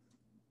Redskins,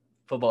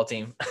 football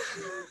team.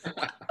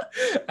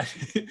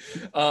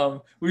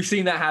 We've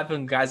seen that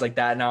happen, guys like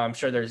that. Now I'm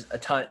sure there's a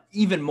ton,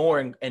 even more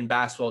in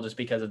basketball, just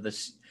because of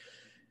this.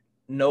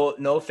 No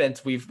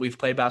offense. We've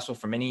played basketball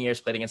for many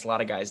years, played against a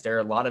lot of guys. There are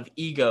a lot of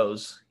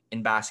egos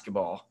in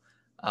basketball.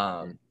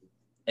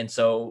 And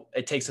so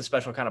it takes a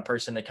special kind of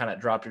person to kind of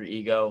drop your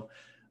ego.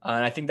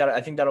 And I think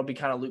that'll be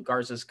kind of Luka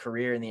Garza's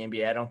career in the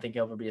NBA. I don't think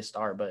he'll ever be a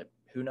star, but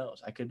who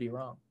knows? I could be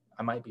wrong.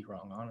 I might be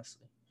wrong,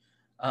 honestly.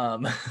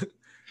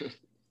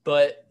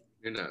 But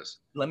who knows?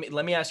 Let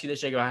me ask you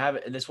this, Jacob.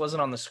 This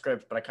wasn't on the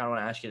script, but I kind of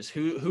want to ask you this.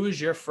 Who is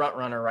your front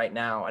runner right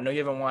now? I know you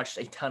haven't watched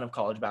a ton of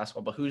college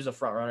basketball, but who's the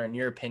front runner in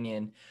your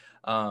opinion?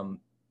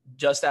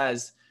 Just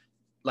as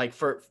like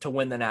to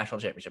win the national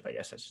championship, I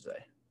guess I should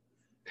say.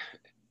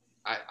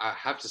 I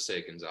have to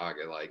say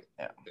Gonzaga. Like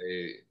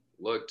they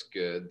looked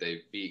good.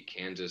 They beat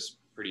Kansas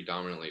pretty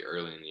dominantly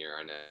early in the year.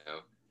 I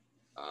know.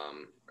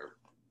 Or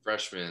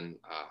freshman,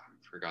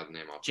 forgot the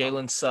name off.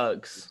 Jalen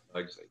Suggs.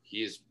 Like,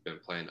 he's been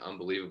playing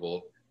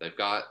unbelievable. They've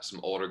got some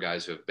older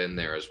guys who have been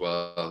there as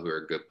well, who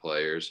are good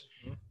players.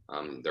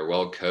 They're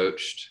well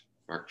coached.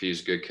 Mark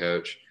Few's a good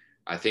coach.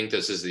 I think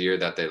this is the year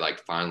that they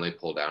like finally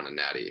pull down a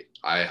natty.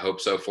 I hope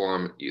so for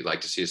them. You'd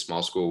like to see a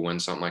small school win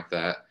something like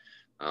that.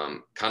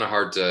 Kind of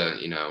hard to,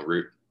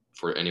 root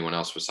for anyone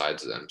else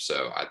besides them.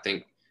 So I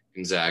think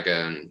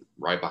Gonzaga, and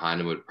right behind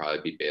them would probably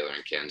be Baylor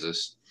and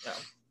Kansas. Yeah.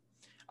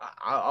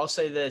 I'll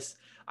say this.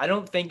 I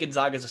don't think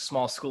Gonzaga is a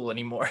small school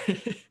anymore.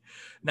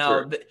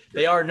 Now,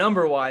 they are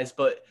number-wise,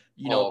 but,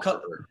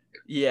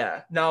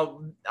 yeah.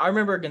 Now, I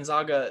remember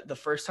Gonzaga, the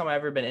first time I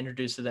ever been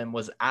introduced to them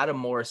was Adam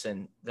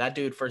Morrison. That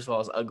dude, first of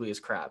all, is ugly as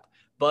crap.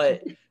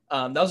 But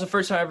that was the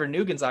first time I ever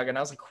knew Gonzaga, and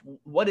I was like,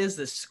 what is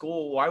this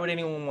school? Why would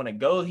anyone want to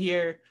go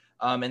here?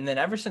 And then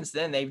ever since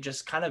then, they've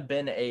just kind of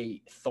been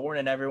a thorn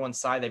in everyone's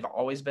side. They've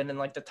always been in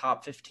like the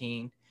top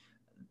 15.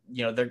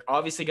 They're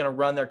obviously going to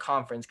run their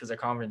conference because their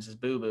conference is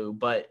boo-boo,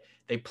 but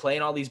they play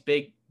in all these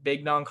big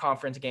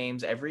non-conference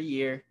games every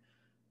year.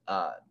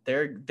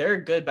 They're a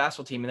good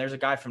basketball team. And there's a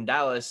guy from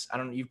Dallas.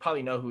 You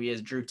probably know who he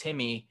is, Drew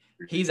Timme.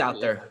 He's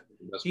out there.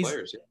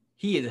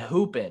 He is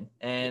hooping,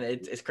 and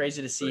it's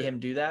crazy to see him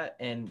do that.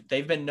 And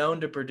they've been known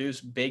to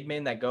produce big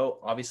men that go,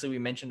 obviously we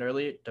mentioned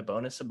earlier,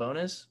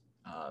 Sabonis.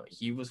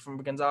 He was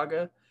from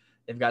Gonzaga.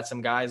 They've got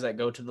some guys that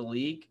go to the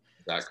league.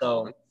 Zach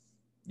Collins.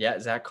 Yeah,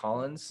 Zach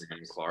Collins.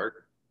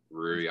 Clark,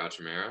 Rui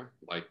Hachimura.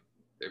 Like,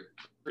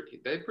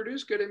 they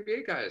produce good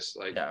NBA guys.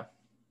 Like, yeah.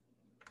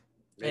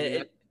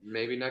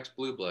 Maybe next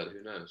blue blood.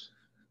 Who knows?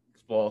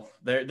 Well,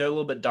 they're a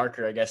little bit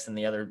darker, I guess, than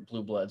the other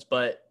blue bloods.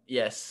 But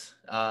yes,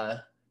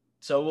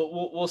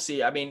 so we'll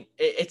see. I mean,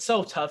 it's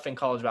so tough in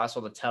college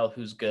basketball to tell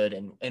who's good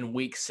in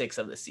week 6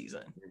 of the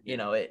season.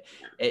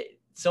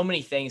 So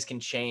many things can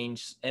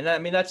change, and I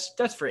mean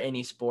that's for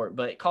any sport,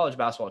 but college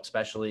basketball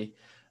especially.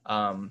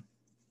 And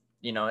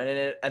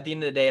at the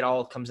end of the day, it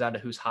all comes down to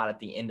who's hot at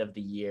the end of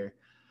the year.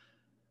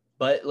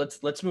 But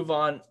let's move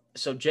on.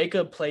 So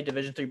Jacob played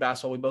Division III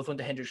basketball. We both went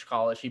to Hendrix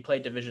College. He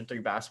played Division III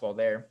basketball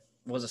there.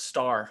 Was a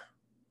star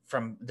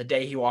from the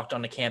day he walked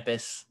onto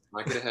campus.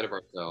 Not get ahead of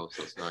ourselves.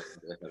 Let's not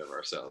get ahead of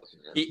ourselves.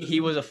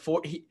 He was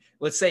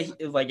let's say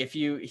like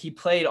he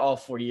played all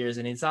 4 years,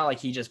 and it's not like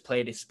he just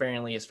played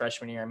sparingly his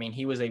freshman year. I mean,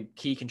 he was a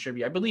key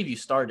contributor. I believe you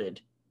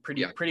started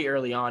pretty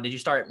early on. Did you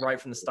start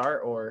right from the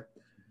start, or?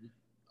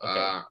 Okay.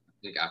 I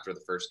think after the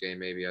first game,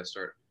 maybe I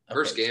started.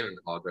 First game in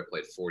college, I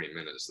played 40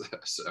 minutes.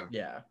 So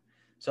yeah.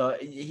 So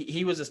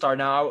he was a star.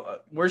 Now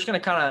we're just going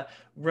to kind of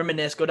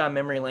reminisce, go down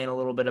memory lane a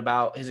little bit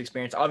about his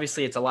experience.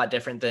 Obviously, it's a lot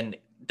different than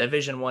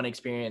Division I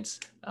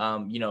experience.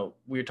 We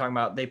were talking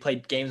about they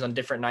played games on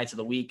different nights of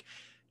the week.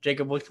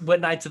 Jacob,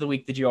 what nights of the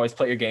week did you always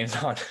play your games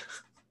on?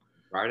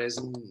 Fridays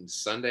and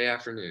Sunday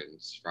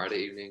afternoons. Friday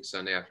evenings,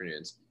 Sunday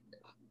afternoons.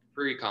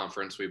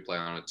 Pre-conference, we play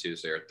on a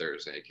Tuesday or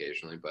Thursday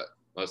occasionally, but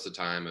most of the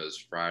time it was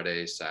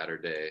Friday,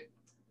 Saturday,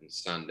 and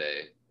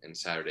Sunday. And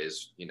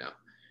Saturdays,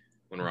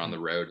 when we're on the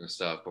road and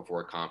stuff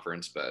before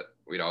conference, but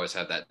we'd always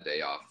have that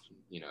day off,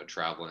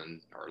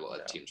 traveling or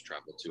let teams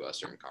travel to us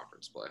during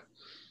conference play.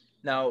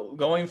 Now,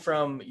 going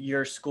from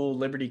your school,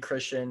 Liberty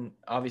Christian,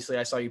 obviously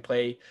I saw you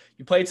played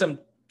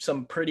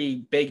some pretty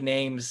big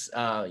names.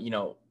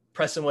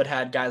 Prestonwood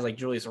had guys like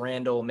Julius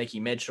Randle, Mickey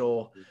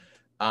Mitchell.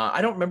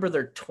 I don't remember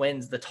their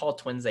twins, the tall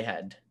twins they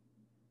had.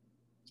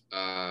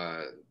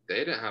 They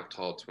didn't have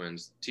tall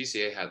twins.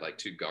 TCA had like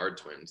 2 guard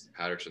twins, the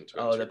Patterson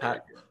twins. Oh,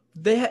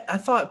 I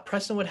thought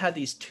Prestonwood had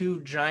these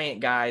 2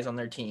 giant guys on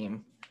their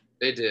team.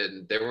 They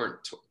did. They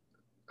weren't.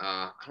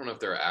 I don't know if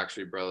they're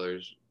actually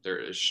brothers. There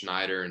is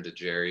Schneider and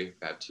DeJerry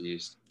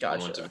Baptiste. Gotcha.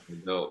 One went to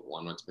Vanderbilt,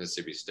 one went to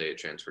Mississippi State,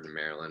 transferred to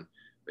Maryland.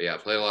 But yeah,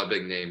 played a lot of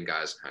big name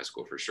guys in high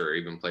school for sure.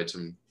 Even played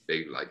some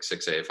big like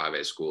 6A,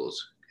 5A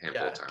schools a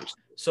handful of times.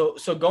 So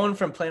going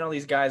from playing all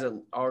these guys at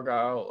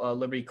Argyle,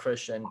 Liberty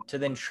Christian, to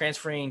then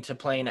transferring to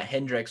playing at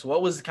Hendrix,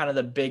 what was kind of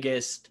the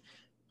biggest,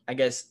 I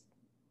guess,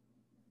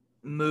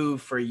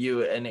 move for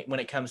you and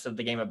when it comes to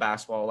the game of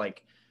basketball?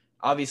 Like,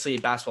 obviously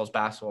basketball is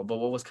basketball, but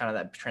what was kind of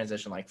that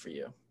transition like for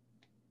you?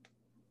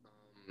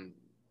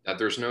 that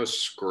there's no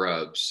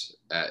scrubs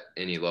at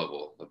any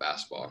level of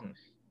basketball. Mhm.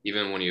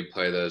 Even when you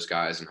play those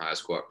guys in high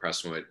school at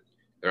Prestonwood,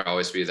 there'll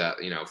always be that,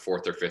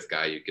 fourth or fifth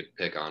guy you could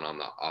pick on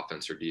the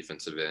offense or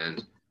defensive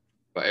end.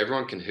 But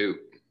everyone can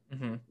hoop,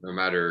 Mhm. no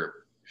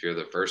matter if you're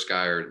the first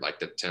guy or like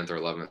the 10th or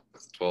 11th,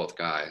 12th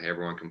guy.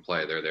 Everyone can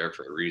play. They're there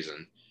for a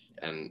reason.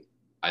 And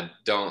I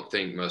don't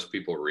think most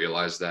people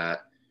realize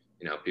that.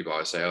 People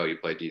always say, "Oh, you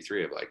play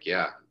D3." I'm like,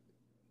 "Yeah,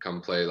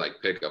 come play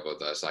like pickup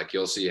with us." Like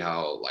you'll see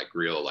how like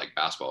real like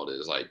basketball it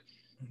is. Like,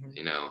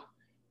 Mhm.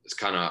 it's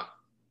kind of,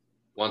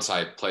 once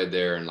I played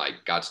there and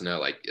like got to know,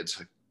 like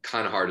it's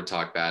kind of hard to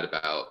talk bad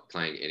about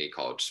playing any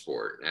college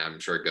sport. And I'm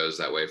sure it goes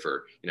that way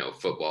for,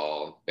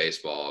 football,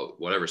 baseball,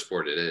 whatever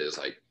sport it is.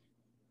 Like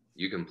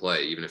you can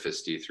play even if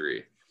it's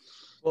D3.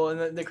 Well,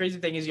 and the crazy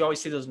thing is you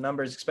always see those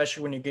numbers,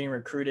 especially when you're getting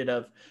recruited,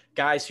 of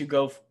guys who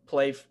go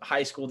play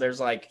high school. There's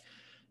like,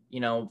 you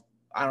know,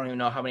 I don't even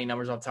know how many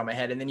numbers off the top of my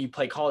head. And then you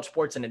play college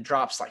sports and it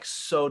drops like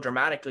so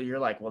dramatically. You're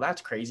like, well,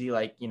 that's crazy.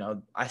 Like,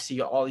 I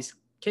see all these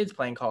kids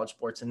playing college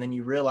sports. And then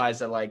you realize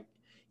that like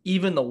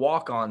even the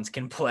walk-ons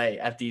can play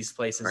at these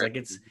places. Right. Like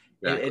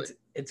Exactly.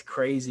 it's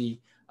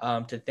crazy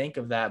to think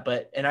of that.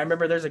 And I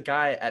remember there's a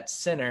guy at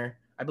center.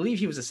 I believe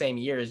he was the same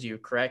year as you,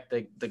 correct?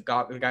 The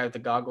guy with the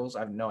goggles.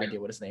 I have no Yeah.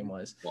 idea what his name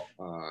was.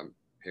 Well,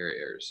 Harry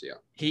Ayers. Yeah.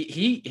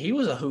 He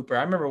was a hooper.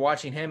 I remember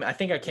watching him. I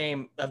think I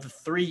came of the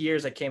 3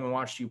 years I came and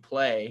watched you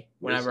play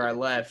whenever I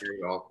left.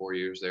 All 4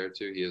 years there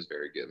too. He is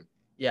very good.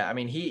 Yeah, I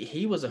mean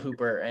he was a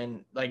hooper,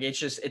 and like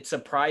it's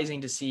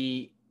surprising to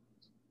see.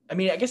 I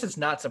mean, I guess it's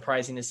not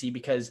surprising to see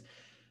because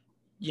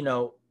you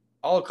know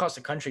all across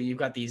the country you've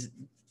got these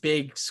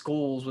big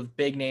schools with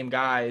big name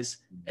guys,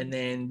 and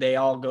then they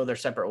all go their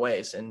separate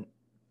ways, and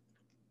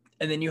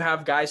then you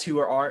have guys who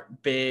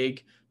aren't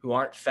big, who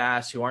aren't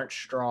fast, who aren't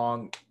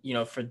strong.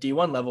 For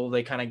D1 level,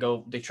 they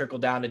trickle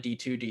down to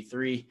D2,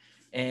 D3.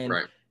 And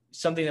Right.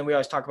 something that we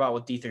always talk about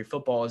with D3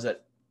 football is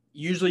that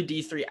usually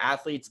D3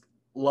 athletes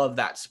love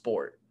that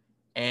sport.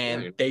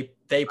 And Yeah,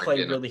 they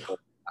play really hard.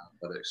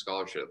 Athletic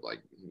scholarship,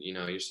 like,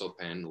 you're still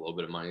paying a little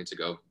bit of money to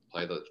go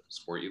play the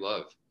sport you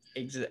love.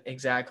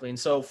 Exactly. And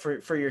so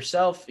for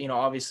yourself,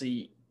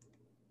 obviously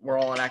we're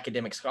all on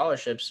academic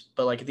scholarships,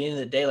 but like at the end of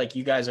the day, like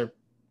you guys are,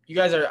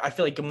 I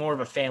feel like more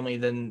of a family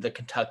than the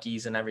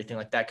Kentuckys and everything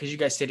like that. Cause you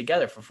guys stay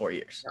together for 4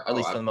 years, at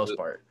least for the most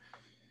part.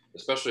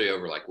 Especially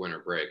over like winter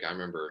break. I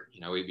remember,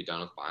 we'd be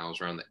done with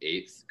finals around the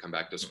 8th, come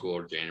back to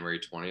school January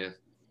 20th.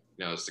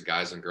 It's the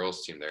guys and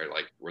girls team there.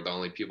 Like we're the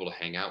only people to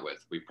hang out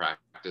with. We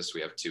practice.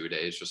 We have 2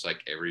 days, just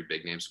like every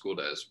big name school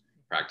does.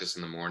 Practice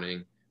in the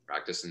morning,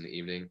 practice in the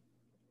evening,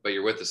 but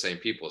you're with the same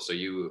people. So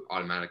you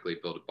automatically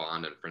build a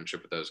bond and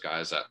friendship with those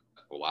guys that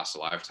will last a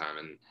lifetime.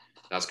 And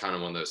that's kind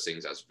of one of those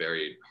things that's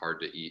very hard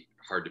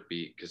to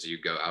beat, because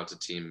you go out to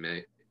team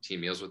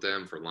meals with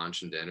them for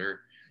lunch and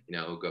dinner,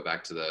 go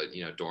back to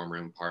the, dorm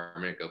room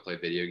apartment, go play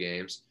video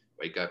games,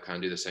 wake up, kind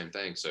of do the same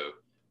thing. So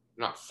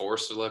you're not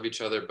forced to love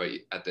each other, but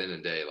at the end of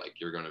the day, like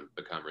you're going to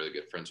become really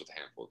good friends with a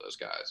handful of those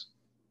guys.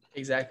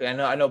 Exactly.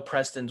 I know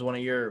Preston's one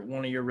of your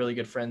really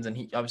good friends, and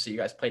he obviously you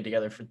guys played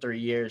together for 3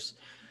 years.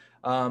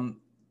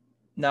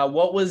 Now,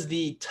 what was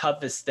the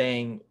toughest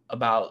thing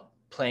about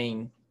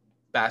playing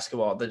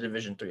basketball at the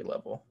Division III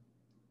level?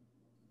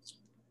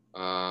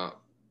 More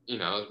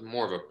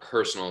of a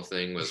personal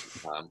thing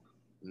was,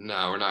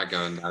 no, we're not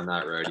going down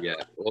that road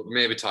yet. We'll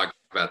maybe talk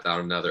about that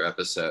on another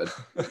episode.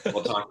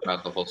 We'll talk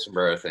about the whole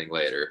sombrero thing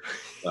later.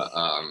 But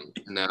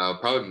no,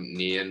 probably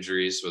knee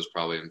injuries was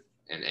probably,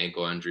 and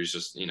ankle injuries,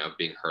 just,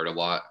 being hurt a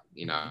lot.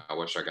 I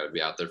wish I got to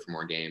be out there for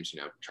more games,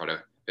 try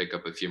to pick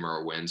up a few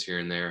more wins here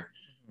and there.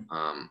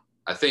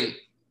 I think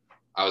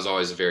I was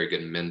always a very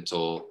good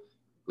mentally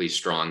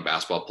strong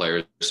basketball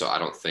player, so I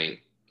don't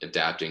think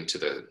adapting to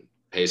the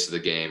pace of the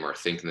game or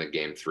thinking the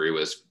game through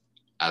was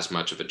as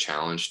much of a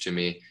challenge to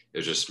me. It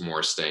was just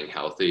more staying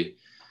healthy.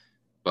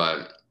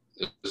 But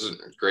it was a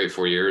great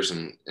 4 years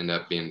and ended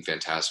up being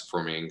fantastic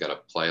for me, and got to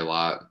play a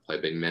lot, play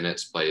big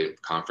minutes, play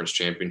conference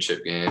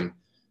championship game.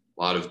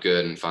 A lot of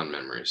good and fun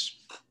memories.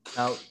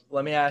 Now,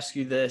 let me ask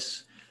you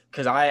this,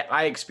 because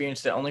I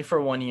experienced it only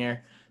for 1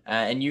 year.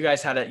 And you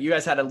guys had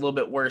a little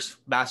bit worse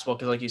basketball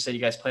because, like you said,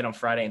 you guys played on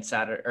Friday and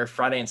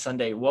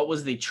Sunday. What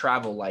was the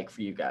travel like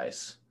for you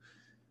guys?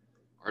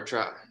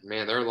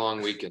 Man, they're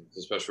long weekends,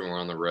 especially when we're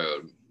on the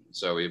road.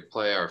 So we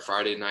play our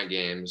Friday night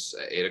games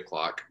at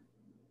 8:00,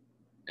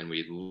 and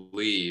we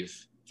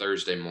leave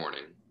Thursday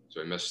morning.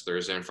 So we miss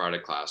Thursday and Friday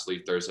class,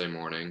 leave Thursday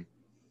morning,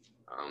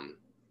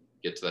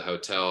 get to the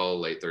hotel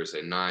late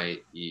Thursday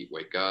night, eat,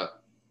 wake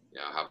up,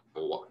 have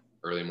a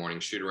early morning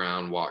shoot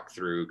around, walk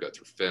through, go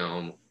through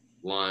film,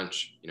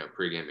 lunch,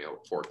 pregame meal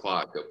at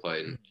 4:00, go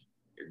play in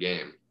your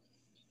game,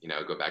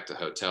 go back to the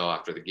hotel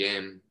after the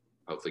game,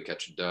 hopefully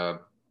catch a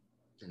dub,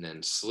 and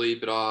then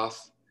sleep it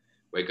off,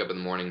 wake up in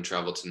the morning,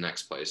 travel to the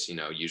next place,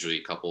 usually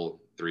a couple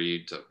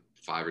 3 to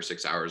 5 or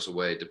 6 hours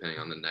away, depending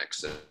on the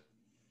next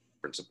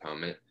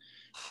opponent,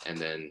 and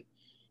then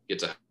get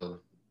to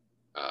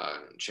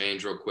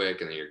change real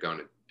quick, and then you're going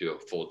to do a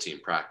full team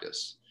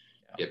practice.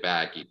 Get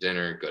back, eat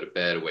dinner, go to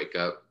bed, wake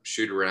up,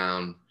 shoot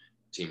around,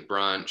 team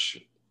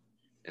brunch,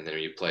 and then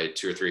you play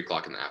 2 or 3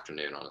 o'clock in the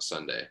afternoon on a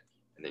Sunday,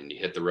 and then you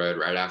hit the road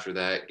right after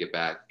that, get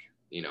back,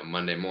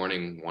 Monday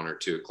morning, 1 or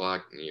 2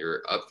 o'clock, and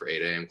you're up for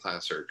 8 a.m.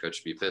 class, or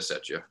coach would be pissed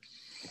at you.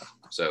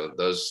 So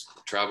those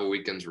travel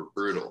weekends were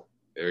brutal,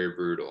 very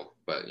brutal,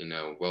 but,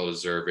 well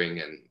deserving,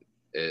 and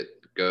it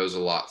goes a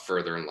lot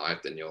further in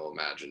life than you'll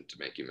imagine to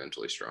make you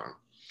mentally strong.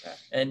 Okay.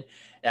 And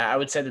I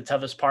would say the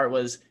toughest part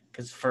was,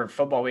 because for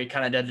football, we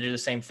kind of had to do the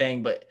same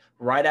thing, but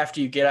right after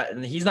you get out,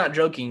 and he's not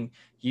joking,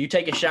 you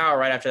take a shower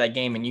right after that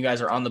game and you guys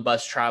are on the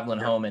bus traveling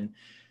home. And,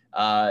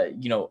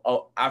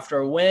 after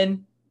a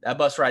win, that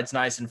bus ride's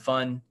nice and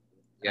fun.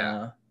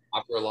 Yeah.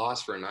 After a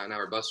loss for a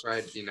 9-hour bus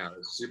ride,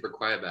 it's super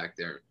quiet back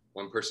there.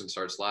 One person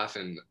starts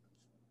laughing,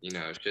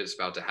 shit's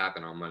about to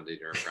happen on Monday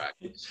during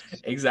practice.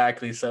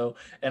 Exactly. So,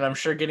 and I'm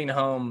sure getting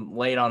home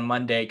late on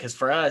Monday, because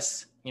for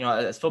us,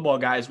 as football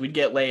guys, we'd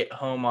get late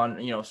home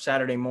on,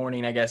 Saturday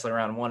morning, I guess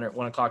around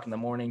 1 o'clock in the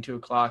morning, 2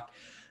 o'clock.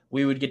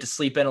 We would get to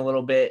sleep in a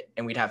little bit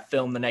and we'd have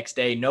film the next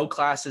day. No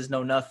classes,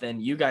 no nothing.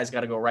 You guys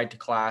got to go right to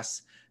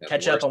class.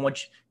 Catch up on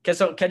what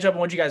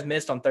you guys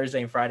missed on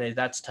Thursday and Friday.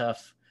 That's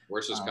tough.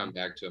 Worst is come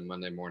back to a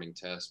Monday morning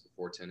test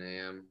before 10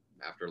 a.m.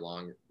 after a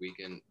long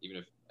weekend.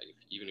 Even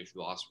if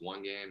you lost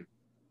one game,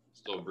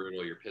 still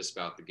brutal. You're pissed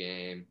about the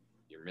game.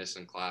 You're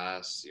missing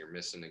class. You're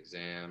missing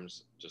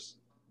exams. Just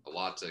a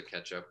lot to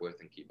catch up with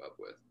and keep up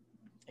with.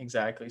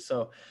 Exactly.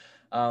 So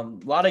a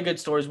lot of good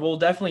stories. We'll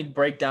definitely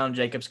break down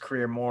Jacob's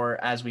career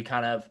more as we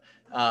kind of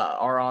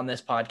are on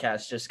this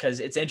podcast, just because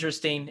it's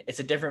interesting. It's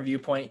a different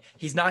viewpoint.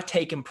 He's not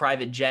taking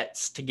private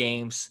jets to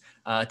games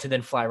to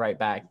then fly right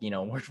back.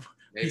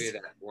 Maybe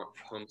that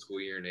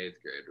homeschool year in 8th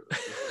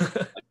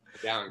grade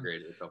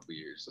downgraded a couple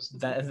years.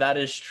 That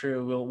is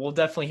true. We'll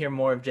definitely hear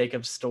more of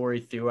Jacob's story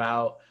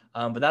throughout.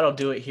 But that'll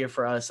do it here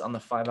for us on the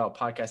 5 Out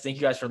podcast. Thank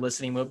you guys for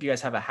listening. We hope you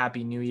guys have a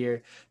happy new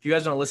year. If you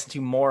guys want to listen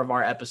to more of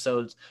our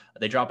episodes,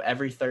 they drop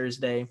every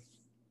Thursday.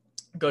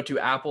 Go to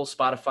Apple,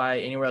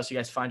 Spotify, anywhere else you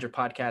guys find your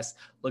podcast.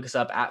 Look us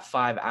up at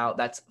 5 Out.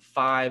 That's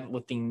 5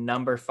 with the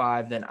number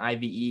 5, then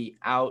IVE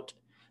out.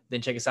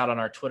 Then check us out on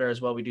our Twitter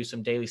as well. We do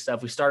some daily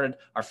stuff. We started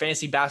our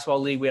fantasy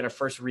basketball league. We had our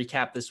first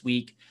recap this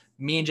week.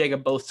 Me and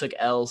Jacob both took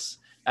L's.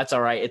 That's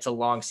all right. It's a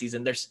long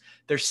season. There's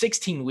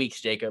 16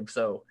 weeks, Jacob.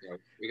 So yeah,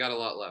 we got a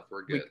lot left.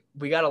 We're good.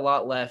 We got a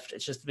lot left.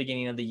 It's just the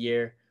beginning of the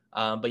year.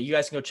 But you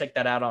guys can go check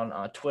that out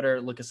on Twitter.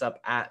 Look us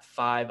up at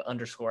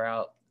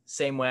 5_out.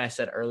 Same way I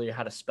said earlier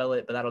how to spell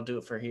it, but that'll do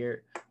it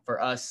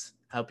for us.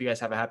 I hope you guys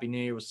have a happy new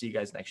year. We'll see you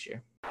guys next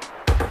year.